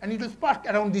 okay? And it will spark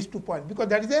around these 2 points because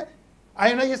that is a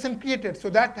ionization created. So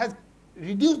that has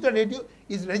reduced the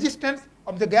resistance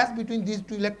of the gas between these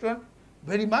two electrons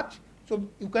very much. So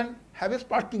you can have a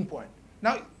sparking point.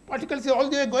 Now particles are all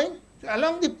the way going. So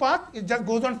along the path, it just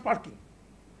goes on sparking.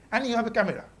 And you have a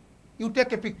camera. You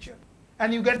take a picture.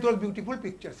 And you get those beautiful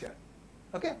pictures here.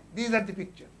 Okay? These are the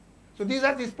pictures. So these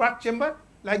are the spark chamber.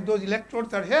 Like those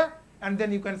electrodes are here. And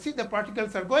then you can see the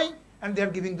particles are going. And they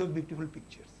are giving those beautiful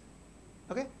pictures.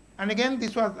 Okay? And again,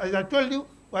 this was, as I told you,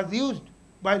 was used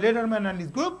by Lederman and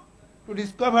his group to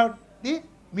discover the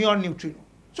muon neutrino.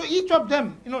 So each of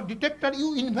them, detector,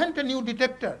 you invent a new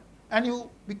detector, and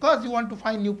because you want to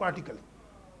find new particles.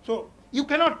 So you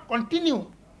cannot continue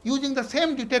using the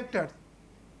same detectors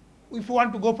if you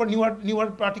want to go for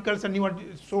newer particles and newer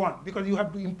so on, because you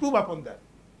have to improve upon that.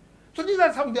 So these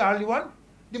are some of the early ones.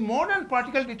 The modern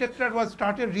particle detector was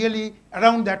started really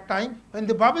around that time when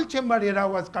the bubble chamber era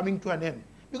was coming to an end.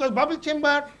 Because bubble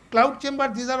chamber, cloud chamber,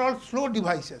 these are all slow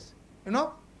devices,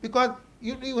 because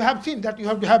you have seen that you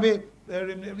have to have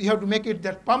you have to make it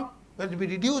that pump has to be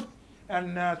reduced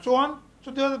and so on.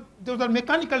 So those are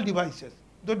mechanical devices,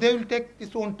 though they will take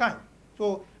its own time.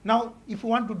 So now if you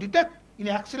want to detect in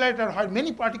an accelerator where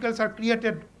many particles are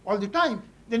created all the time,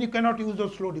 then you cannot use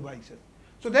those slow devices.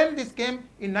 So then this came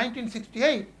in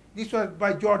 1968. This was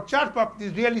by George Charpak.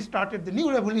 This really started the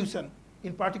new revolution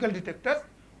in particle detectors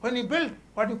when he built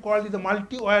what you call the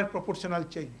multi-wire proportional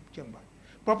chamber.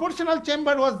 Proportional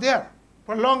chamber was there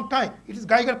for a long time. It is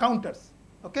Geiger counters,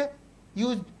 okay,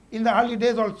 used in the early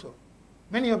days also,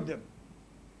 many of them.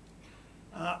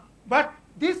 But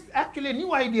this actually a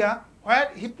new idea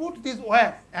where he put these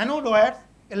wires, anode wires,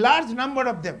 a large number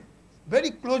of them, very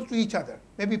close to each other,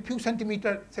 maybe few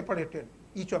centimeters separated,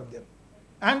 each of them.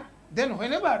 And then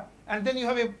then you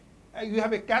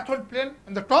have a cathode plane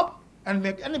on the top and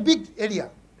a big area,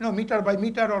 meter by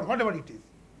meter or whatever it is.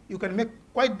 You can make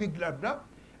quite big lambda,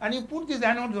 and you put this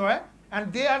anode wire,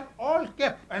 and they are all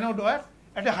kept, anode wires,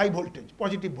 at a high voltage,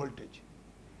 positive voltage.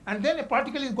 And then a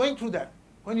particle is going through that.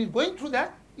 When it's going through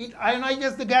that, it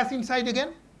ionizes the gas inside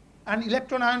again, and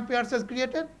electron-ion pairs is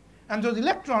created, and those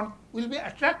electrons will be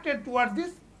attracted towards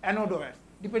this anode wire,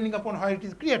 depending upon how it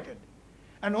is created.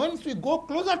 And once we go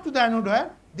closer to the anode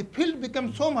wire, the field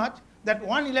becomes so much that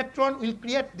one electron will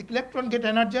create, the electron get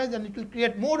energized, and it will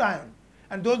create more ions.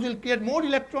 And those will create more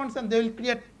electrons, and they will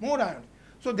create more ions.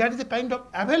 So there is a kind of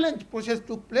avalanche process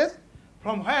took place,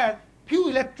 from where few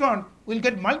electrons will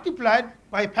get multiplied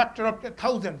by a factor of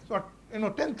thousands or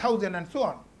 10,000 and so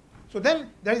on. So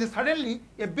then there is suddenly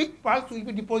a big pulse will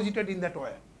be deposited in that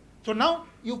wire. So now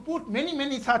you put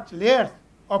many such layers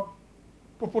of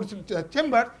proportional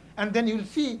chambers, and then you will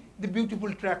see the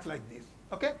beautiful tracks like this,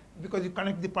 okay? Because you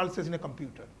connect the pulses in a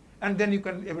computer, and then you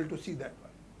can able to see that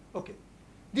one. Okay,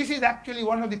 this is actually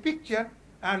one of the picture,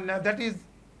 and that is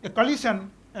a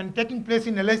collision and taking place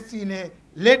in LHC in a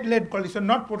lead-lead collision,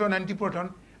 not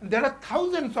proton-antiproton. And there are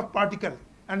thousands of particles,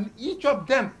 and each of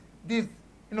them, this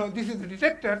is the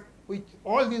detector, which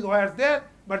all these wires there,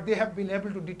 but they have been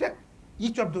able to detect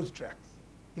each of those tracks.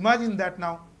 Imagine that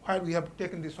now, where we have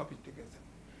taken this sophistication.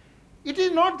 It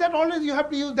is not that always you have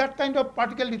to use that kind of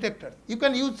particle detector. You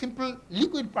can use simple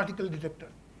liquid particle detector.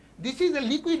 This is a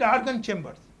liquid argon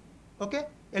chambers, okay?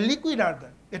 A liquid argon,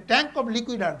 a tank of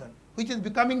liquid argon, which is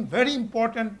becoming very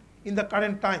important in the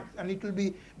current times, and it will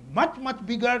be much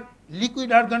bigger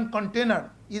liquid argon container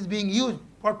is being used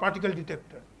for particle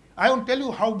detector. I won't tell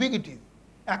you how big it is.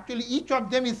 Actually, each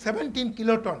of them is 17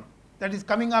 kiloton that is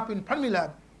coming up in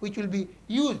Fermilab, which will be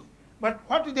used. But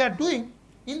what they are doing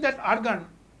in that argon,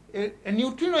 a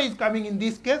neutrino is coming in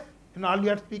this case. An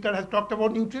earlier speaker has talked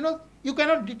about neutrinos. You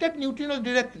cannot detect neutrinos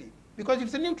directly because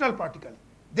it's a neutral particle.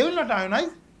 They will not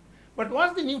ionize. But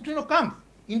once the neutrino comes,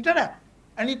 interact,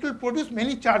 and it will produce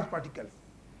many charged particles.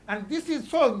 And this is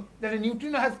showing that a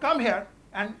neutrino has come here,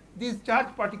 and these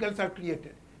charged particles are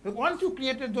created. But once you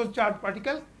created those charged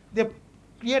particles, they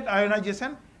create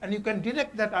ionization, and you can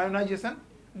detect that ionization.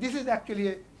 This is actually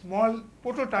a small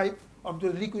prototype of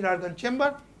the liquid argon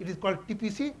chamber. It is called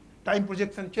TPC, time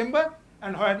projection chamber,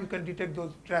 and where you can detect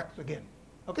those tracks again.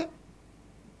 Okay.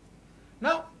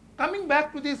 Now coming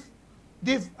back to this,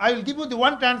 I will give you the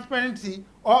one transparency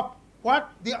of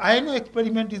what the INO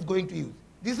experiment is going to use.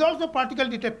 This is also particle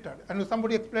detector, and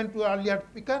somebody explained to earlier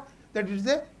speaker that it is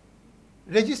a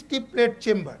resistive plate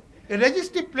chamber. A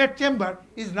resistive plate chamber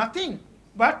is nothing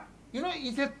but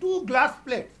it's a two glass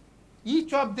plates.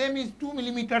 Each of them is 2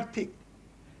 millimeter thick,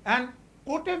 and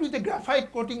coated with a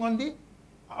graphite coating on the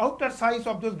outer sides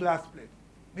of those glass plates,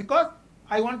 because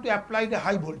I want to apply the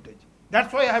high voltage.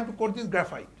 That's why I have to coat this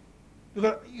graphite,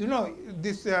 because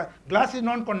this glass is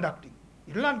non-conducting.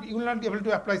 You will not be able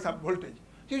to apply some voltage.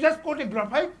 So you just coat a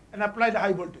graphite and apply the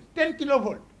high voltage, 10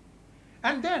 kilovolt.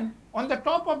 And then on the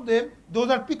top of them, those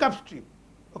are pickup strip.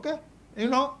 Okay,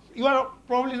 you are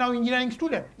probably now engineering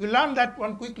student. You learn that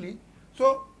one quickly.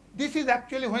 So this is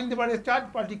actually when there are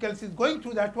charged particles is going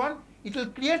through that one, it will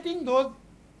creating those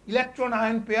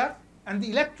electron-ion pairs, and the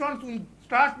electrons will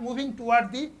start moving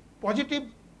towards the positive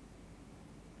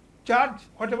charge,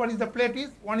 whatever is the plate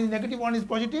is. One is negative, one is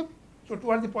positive. So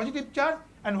towards the positive charge,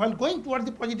 and while going towards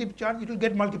the positive charge, it will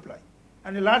get multiplied,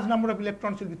 and a large number of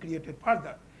electrons will be created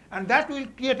further, and that will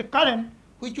create a current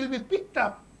which will be picked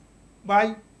up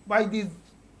by this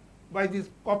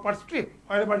copper strip,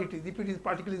 wherever it is. If it is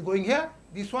particle is going here,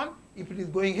 this one. If it is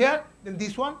going here, then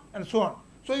this one, and so on.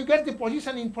 So you get the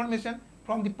position information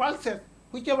from the pulses,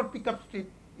 whichever pickup strip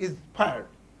is fired.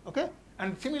 Okay,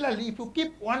 and similarly, if you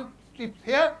keep one strip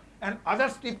here and other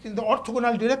strips in the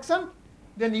orthogonal direction,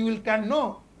 then you can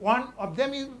know one of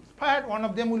them is fired, one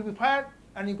of them will be fired,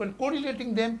 and you can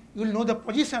correlating them, you will know the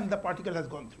position the particle has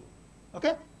gone through.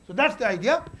 Okay, so that's the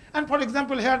idea. And for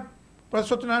example, here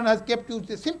Professor Satyanarayana has kept you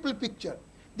a simple picture.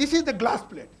 This is the glass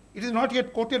plate. It is not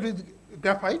yet coated with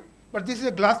graphite, but this is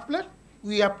a glass plate.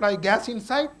 We apply gas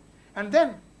inside, and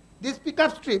then this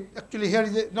pickup strip, actually here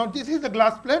is now this is the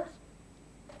glass plate.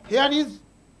 Here is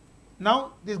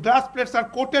now these glass plates are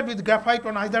coated with graphite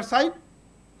on either side.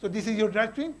 So this is your dry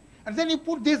screen, and then you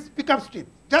put this pickup strip,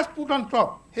 just put on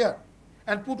top here,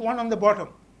 and put one on the bottom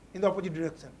in the opposite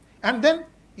direction. And then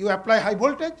you apply high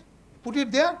voltage, put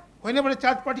it there. Whenever a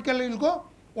charged particle will go,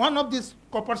 one of these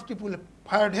copper strip will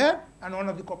fired here, and one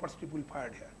of the copper strip will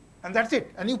fired here. And that's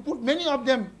it. And you put many of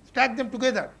them, stack them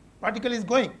together, particle is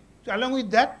going. So along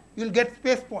with that, you will get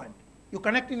space point. You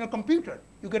connect in your computer,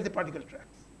 you get the particle tracks.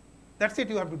 That's it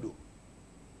you have to do.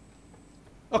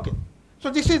 Okay. So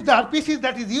this is the RPCs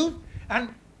that is used, and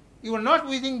you are not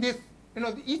using this,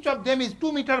 each of them is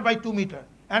 2 meter by 2 meter,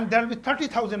 and there will be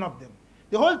 30,000 of them.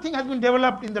 The whole thing has been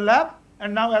developed in the lab,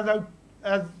 and now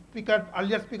as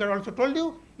earlier speaker also told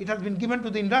you, it has been given to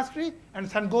the industry, and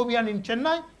Sangobian in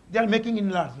Chennai, they are making in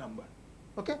large number.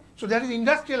 Okay? So there is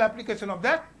industrial application of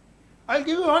that. I'll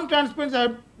give you one transparency. I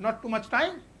have not too much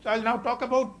time, so I'll now talk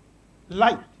about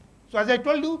light. So as I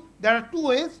told you, there are two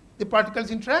ways the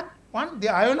particles interact. One, they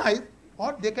ionize,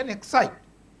 or they can excite.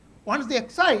 Once they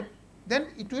excite, then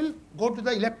it will go to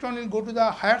the electron, will go to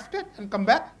the higher state and come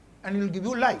back, and it will give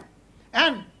you light.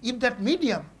 And if that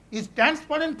medium is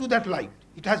transparent to that light,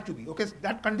 it has to be, okay, so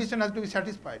that condition has to be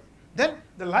satisfied. Then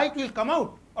the light will come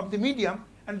out of the medium,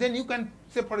 and then you can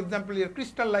say, for example, a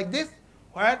crystal like this,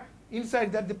 where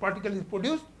inside that the particle is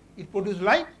produced, it produces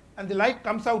light, and the light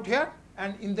comes out here,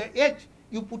 and in the edge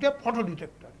you put a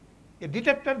photodetector, a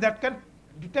detector that can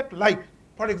detect light.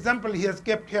 For example, he has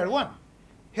kept here one.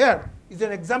 Here is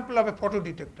an example of a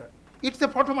photodetector. It's a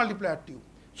photomultiplier tube.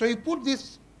 So you put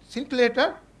this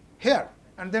scintillator here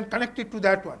and then connect it to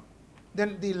that one.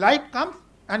 Then the light comes,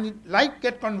 and light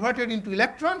gets converted into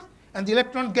electrons, and the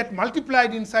electrons get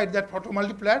multiplied inside that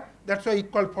photomultiplier. That's why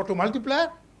it's called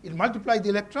photomultiplier. It multiplies the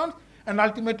electrons, and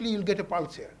ultimately you'll get a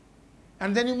pulse here.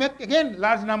 And then you make again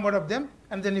large number of them,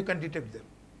 and then you can detect them.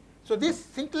 So this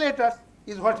scintillator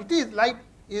is what it is. Light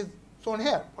is shown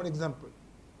here, for example.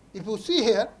 If you see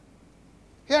here,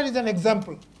 here is an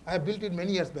example. I have built it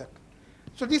many years back.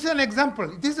 So this is an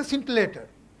example. This is a scintillator.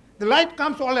 The light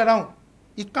comes all around.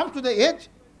 It comes to the edge.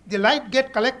 The light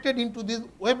gets collected into this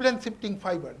wavelength shifting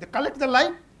fiber. They collect the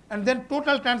light, and then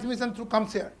total transmission through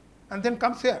comes here, and then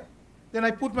comes here. Then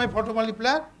I put my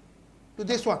photomultiplier to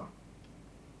this one.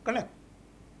 Connect.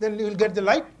 Then you will get the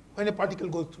light when a particle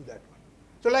goes through that one.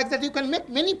 So like that you can make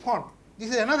many forms.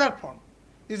 This is another form.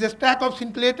 This is a stack of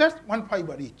scintillators, one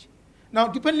fiber each. Now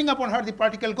depending upon where the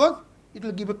particle goes, it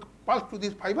will give a pulse to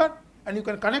this fiber, and you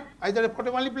can connect either a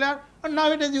photomultiplier, or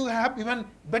nowadays you have even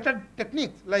better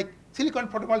techniques like silicon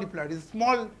photomultiplier. It is a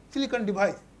small silicon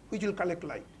device which will collect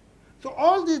light. So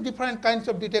all these different kinds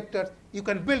of detectors, you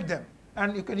can build them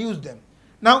and you can use them.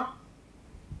 Now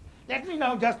let me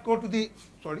now just go to the,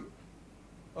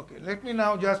 let me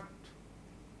now just,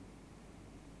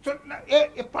 so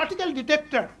a particle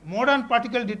detector, modern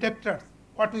particle detectors,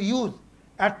 what we use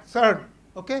at CERN,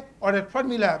 okay, or at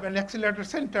Fermilab and Accelerator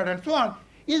Center and so on,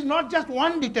 is not just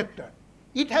one detector.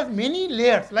 It has many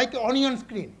layers like an onion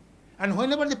screen. And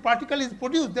whenever the particle is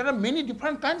produced, there are many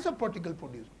different kinds of particles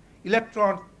produced.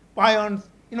 Electrons, pions,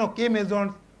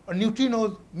 K-mesons, or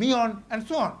neutrinos, muon, and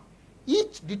so on. You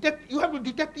have to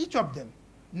detect each of them.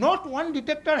 Not one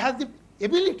detector has the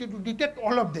ability to detect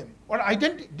all of them, or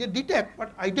detect,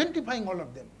 but identifying all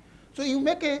of them. So you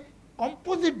make a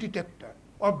composite detector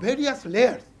of various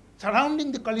layers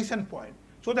surrounding the collision point,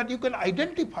 so that you can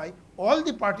identify all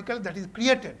the particles that is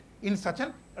created in such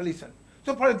an collision.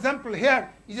 So for example, here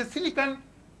is a silicon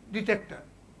detector,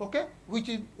 okay, which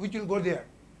will go there.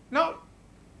 Now,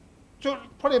 so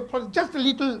for just a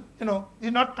little,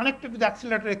 is not connected to the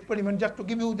accelerator experiment, just to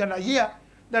give you an idea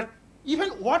that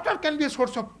even water can be a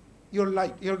source of your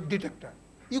light, your detector.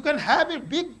 You can have a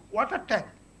big water tank,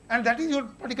 and that is your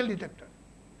particle detector.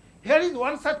 Here is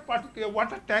one such particle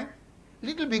water tank,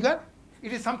 little bigger.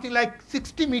 It is something like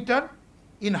 60 meter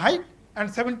in height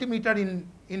and 70 meter in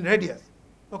radius,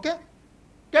 okay,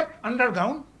 kept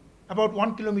underground about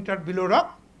 1 kilometer below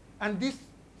rock. And this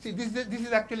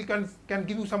is actually can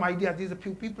give you some idea. These are a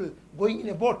few people going in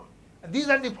a boat. And these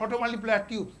are the photomultiplier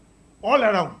tubes all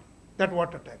around that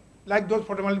water tank, like those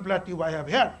photomultiplier tube I have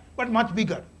here, but much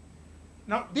bigger.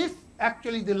 Now this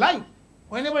actually, the light,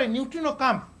 whenever a neutrino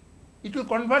comes, it will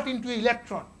convert into an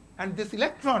electron, and this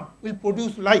electron will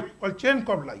produce light called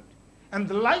Cherenkov light, and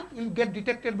the light will get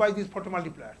detected by these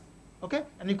photomultipliers, okay,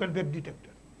 and you can make detector.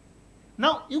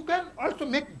 Now you can also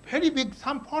make very big,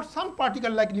 for some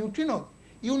particle like neutrinos,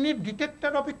 you need detector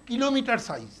of a kilometer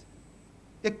size,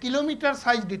 a kilometer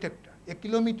size detector, a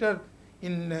kilometer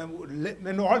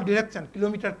in all direction,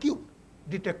 kilometer cube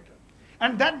detector,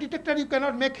 and that detector you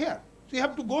cannot make here. So you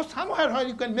have to go somewhere where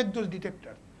you can make those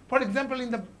detectors. For example,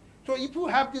 so if you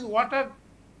have this water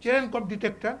Cherenkov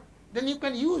detector, then you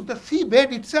can use the sea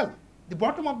bed itself, the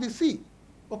bottom of the sea,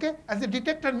 okay, as a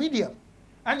detector medium,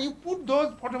 and you put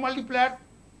those photomultipliers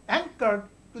anchored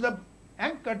to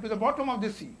the bottom of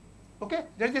the sea, okay.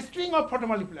 There is a string of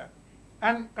photomultipliers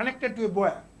and connected to a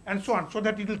buoy and so on, so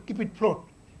that it will keep it float,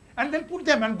 and then put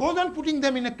them and goes on putting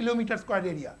them in a kilometer square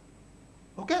area,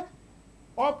 okay.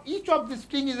 Each of the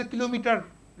string is a kilometer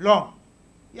long.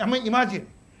 Imagine.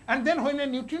 And then when a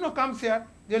neutrino comes here,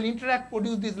 they will interact,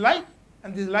 produce this light,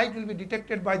 and this light will be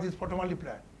detected by this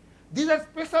photomultiplier. these are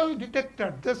special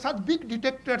detectors. Such big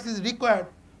detectors is required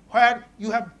where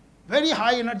you have very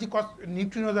high energy cost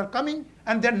neutrinos are coming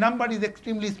and their number is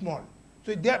extremely small.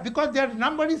 So because their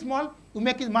number is small, you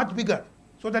make it much bigger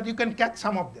so that you can catch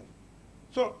some of them.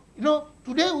 So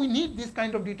today we need this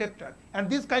kind of detector, and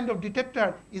this kind of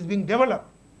detector is being developed,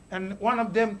 and one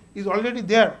of them is already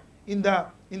there in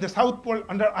the South Pole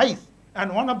under ice,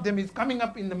 and one of them is coming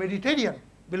up in the Mediterranean,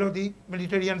 below the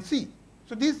Mediterranean Sea.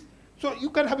 So you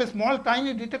can have a small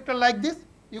tiny detector like this,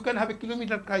 you can have a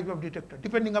kilometer type of detector,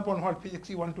 depending upon what physics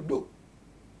you want to do.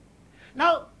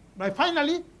 Now,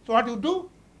 finally, so what you do,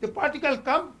 the particles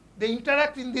come, they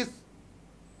interact in this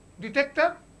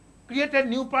detector, created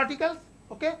new particles,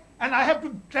 okay, and I have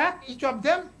to track each of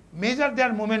them, measure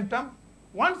their momentum.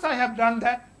 Once I have done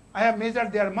that, I have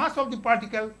measured their mass of the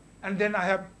particle, and then I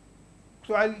have,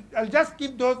 so I'll just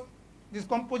keep these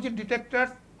composite detectors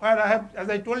where I have, as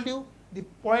I told you, the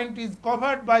point is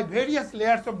covered by various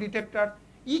layers of detectors.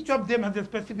 Each of them has a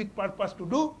specific purpose to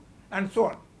do, and so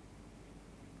on.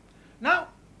 Now,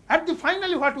 at the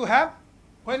finally what you have,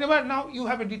 whenever now you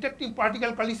have a detecting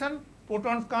particle collision,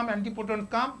 photons come, antiphotons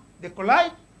come, they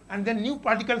collide, and then new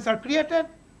particles are created.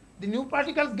 The new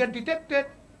particles get detected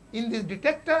in this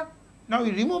detector. Now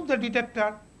you remove the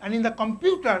detector, and in the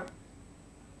computer,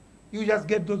 you just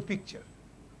get those pictures.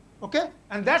 Okay?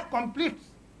 And that completes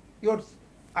your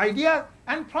idea,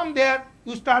 and from there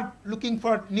you start looking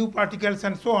for new particles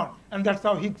and so on, and that's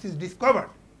how Higgs is discovered.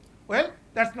 Well,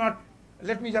 that's not,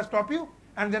 let me just stop you,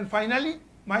 and then finally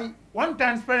my one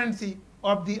transparency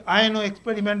of the INO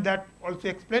experiment that also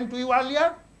explained to you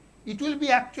earlier, it will be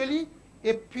actually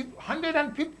a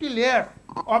 150 layers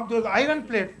of those iron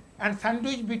plates and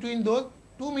sandwiched between those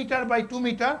 2 meter by 2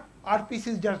 meter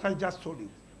RPCs just I just showed you,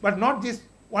 but not this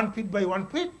 1 feet by 1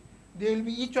 feet. They will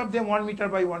be each of them 1 meter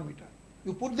by 1 meter.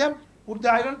 You put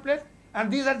the iron plates,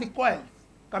 and these are the coils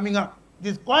coming up.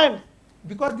 These coils,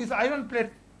 because this iron plate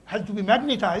has to be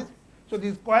magnetized, so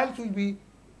these coils will be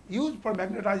used for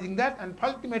magnetizing that, and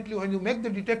ultimately when you make the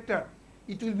detector,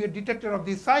 it will be a detector of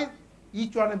this size,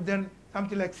 each one of them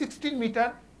something like 16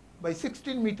 meter by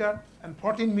 16 meter and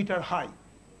 14 meter high,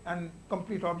 and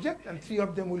complete object, and 3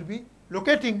 of them will be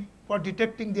locating for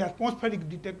detecting the atmospheric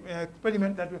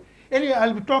experiment. Anyway,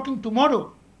 I'll be talking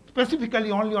tomorrow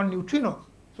specifically only on neutrinos,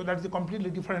 so that's a completely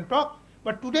different talk.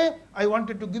 But today I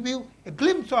wanted to give you a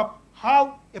glimpse of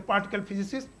how a particle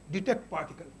physicist detects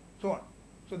particles, so on.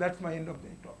 So that's my end of the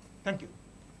talk. Thank you.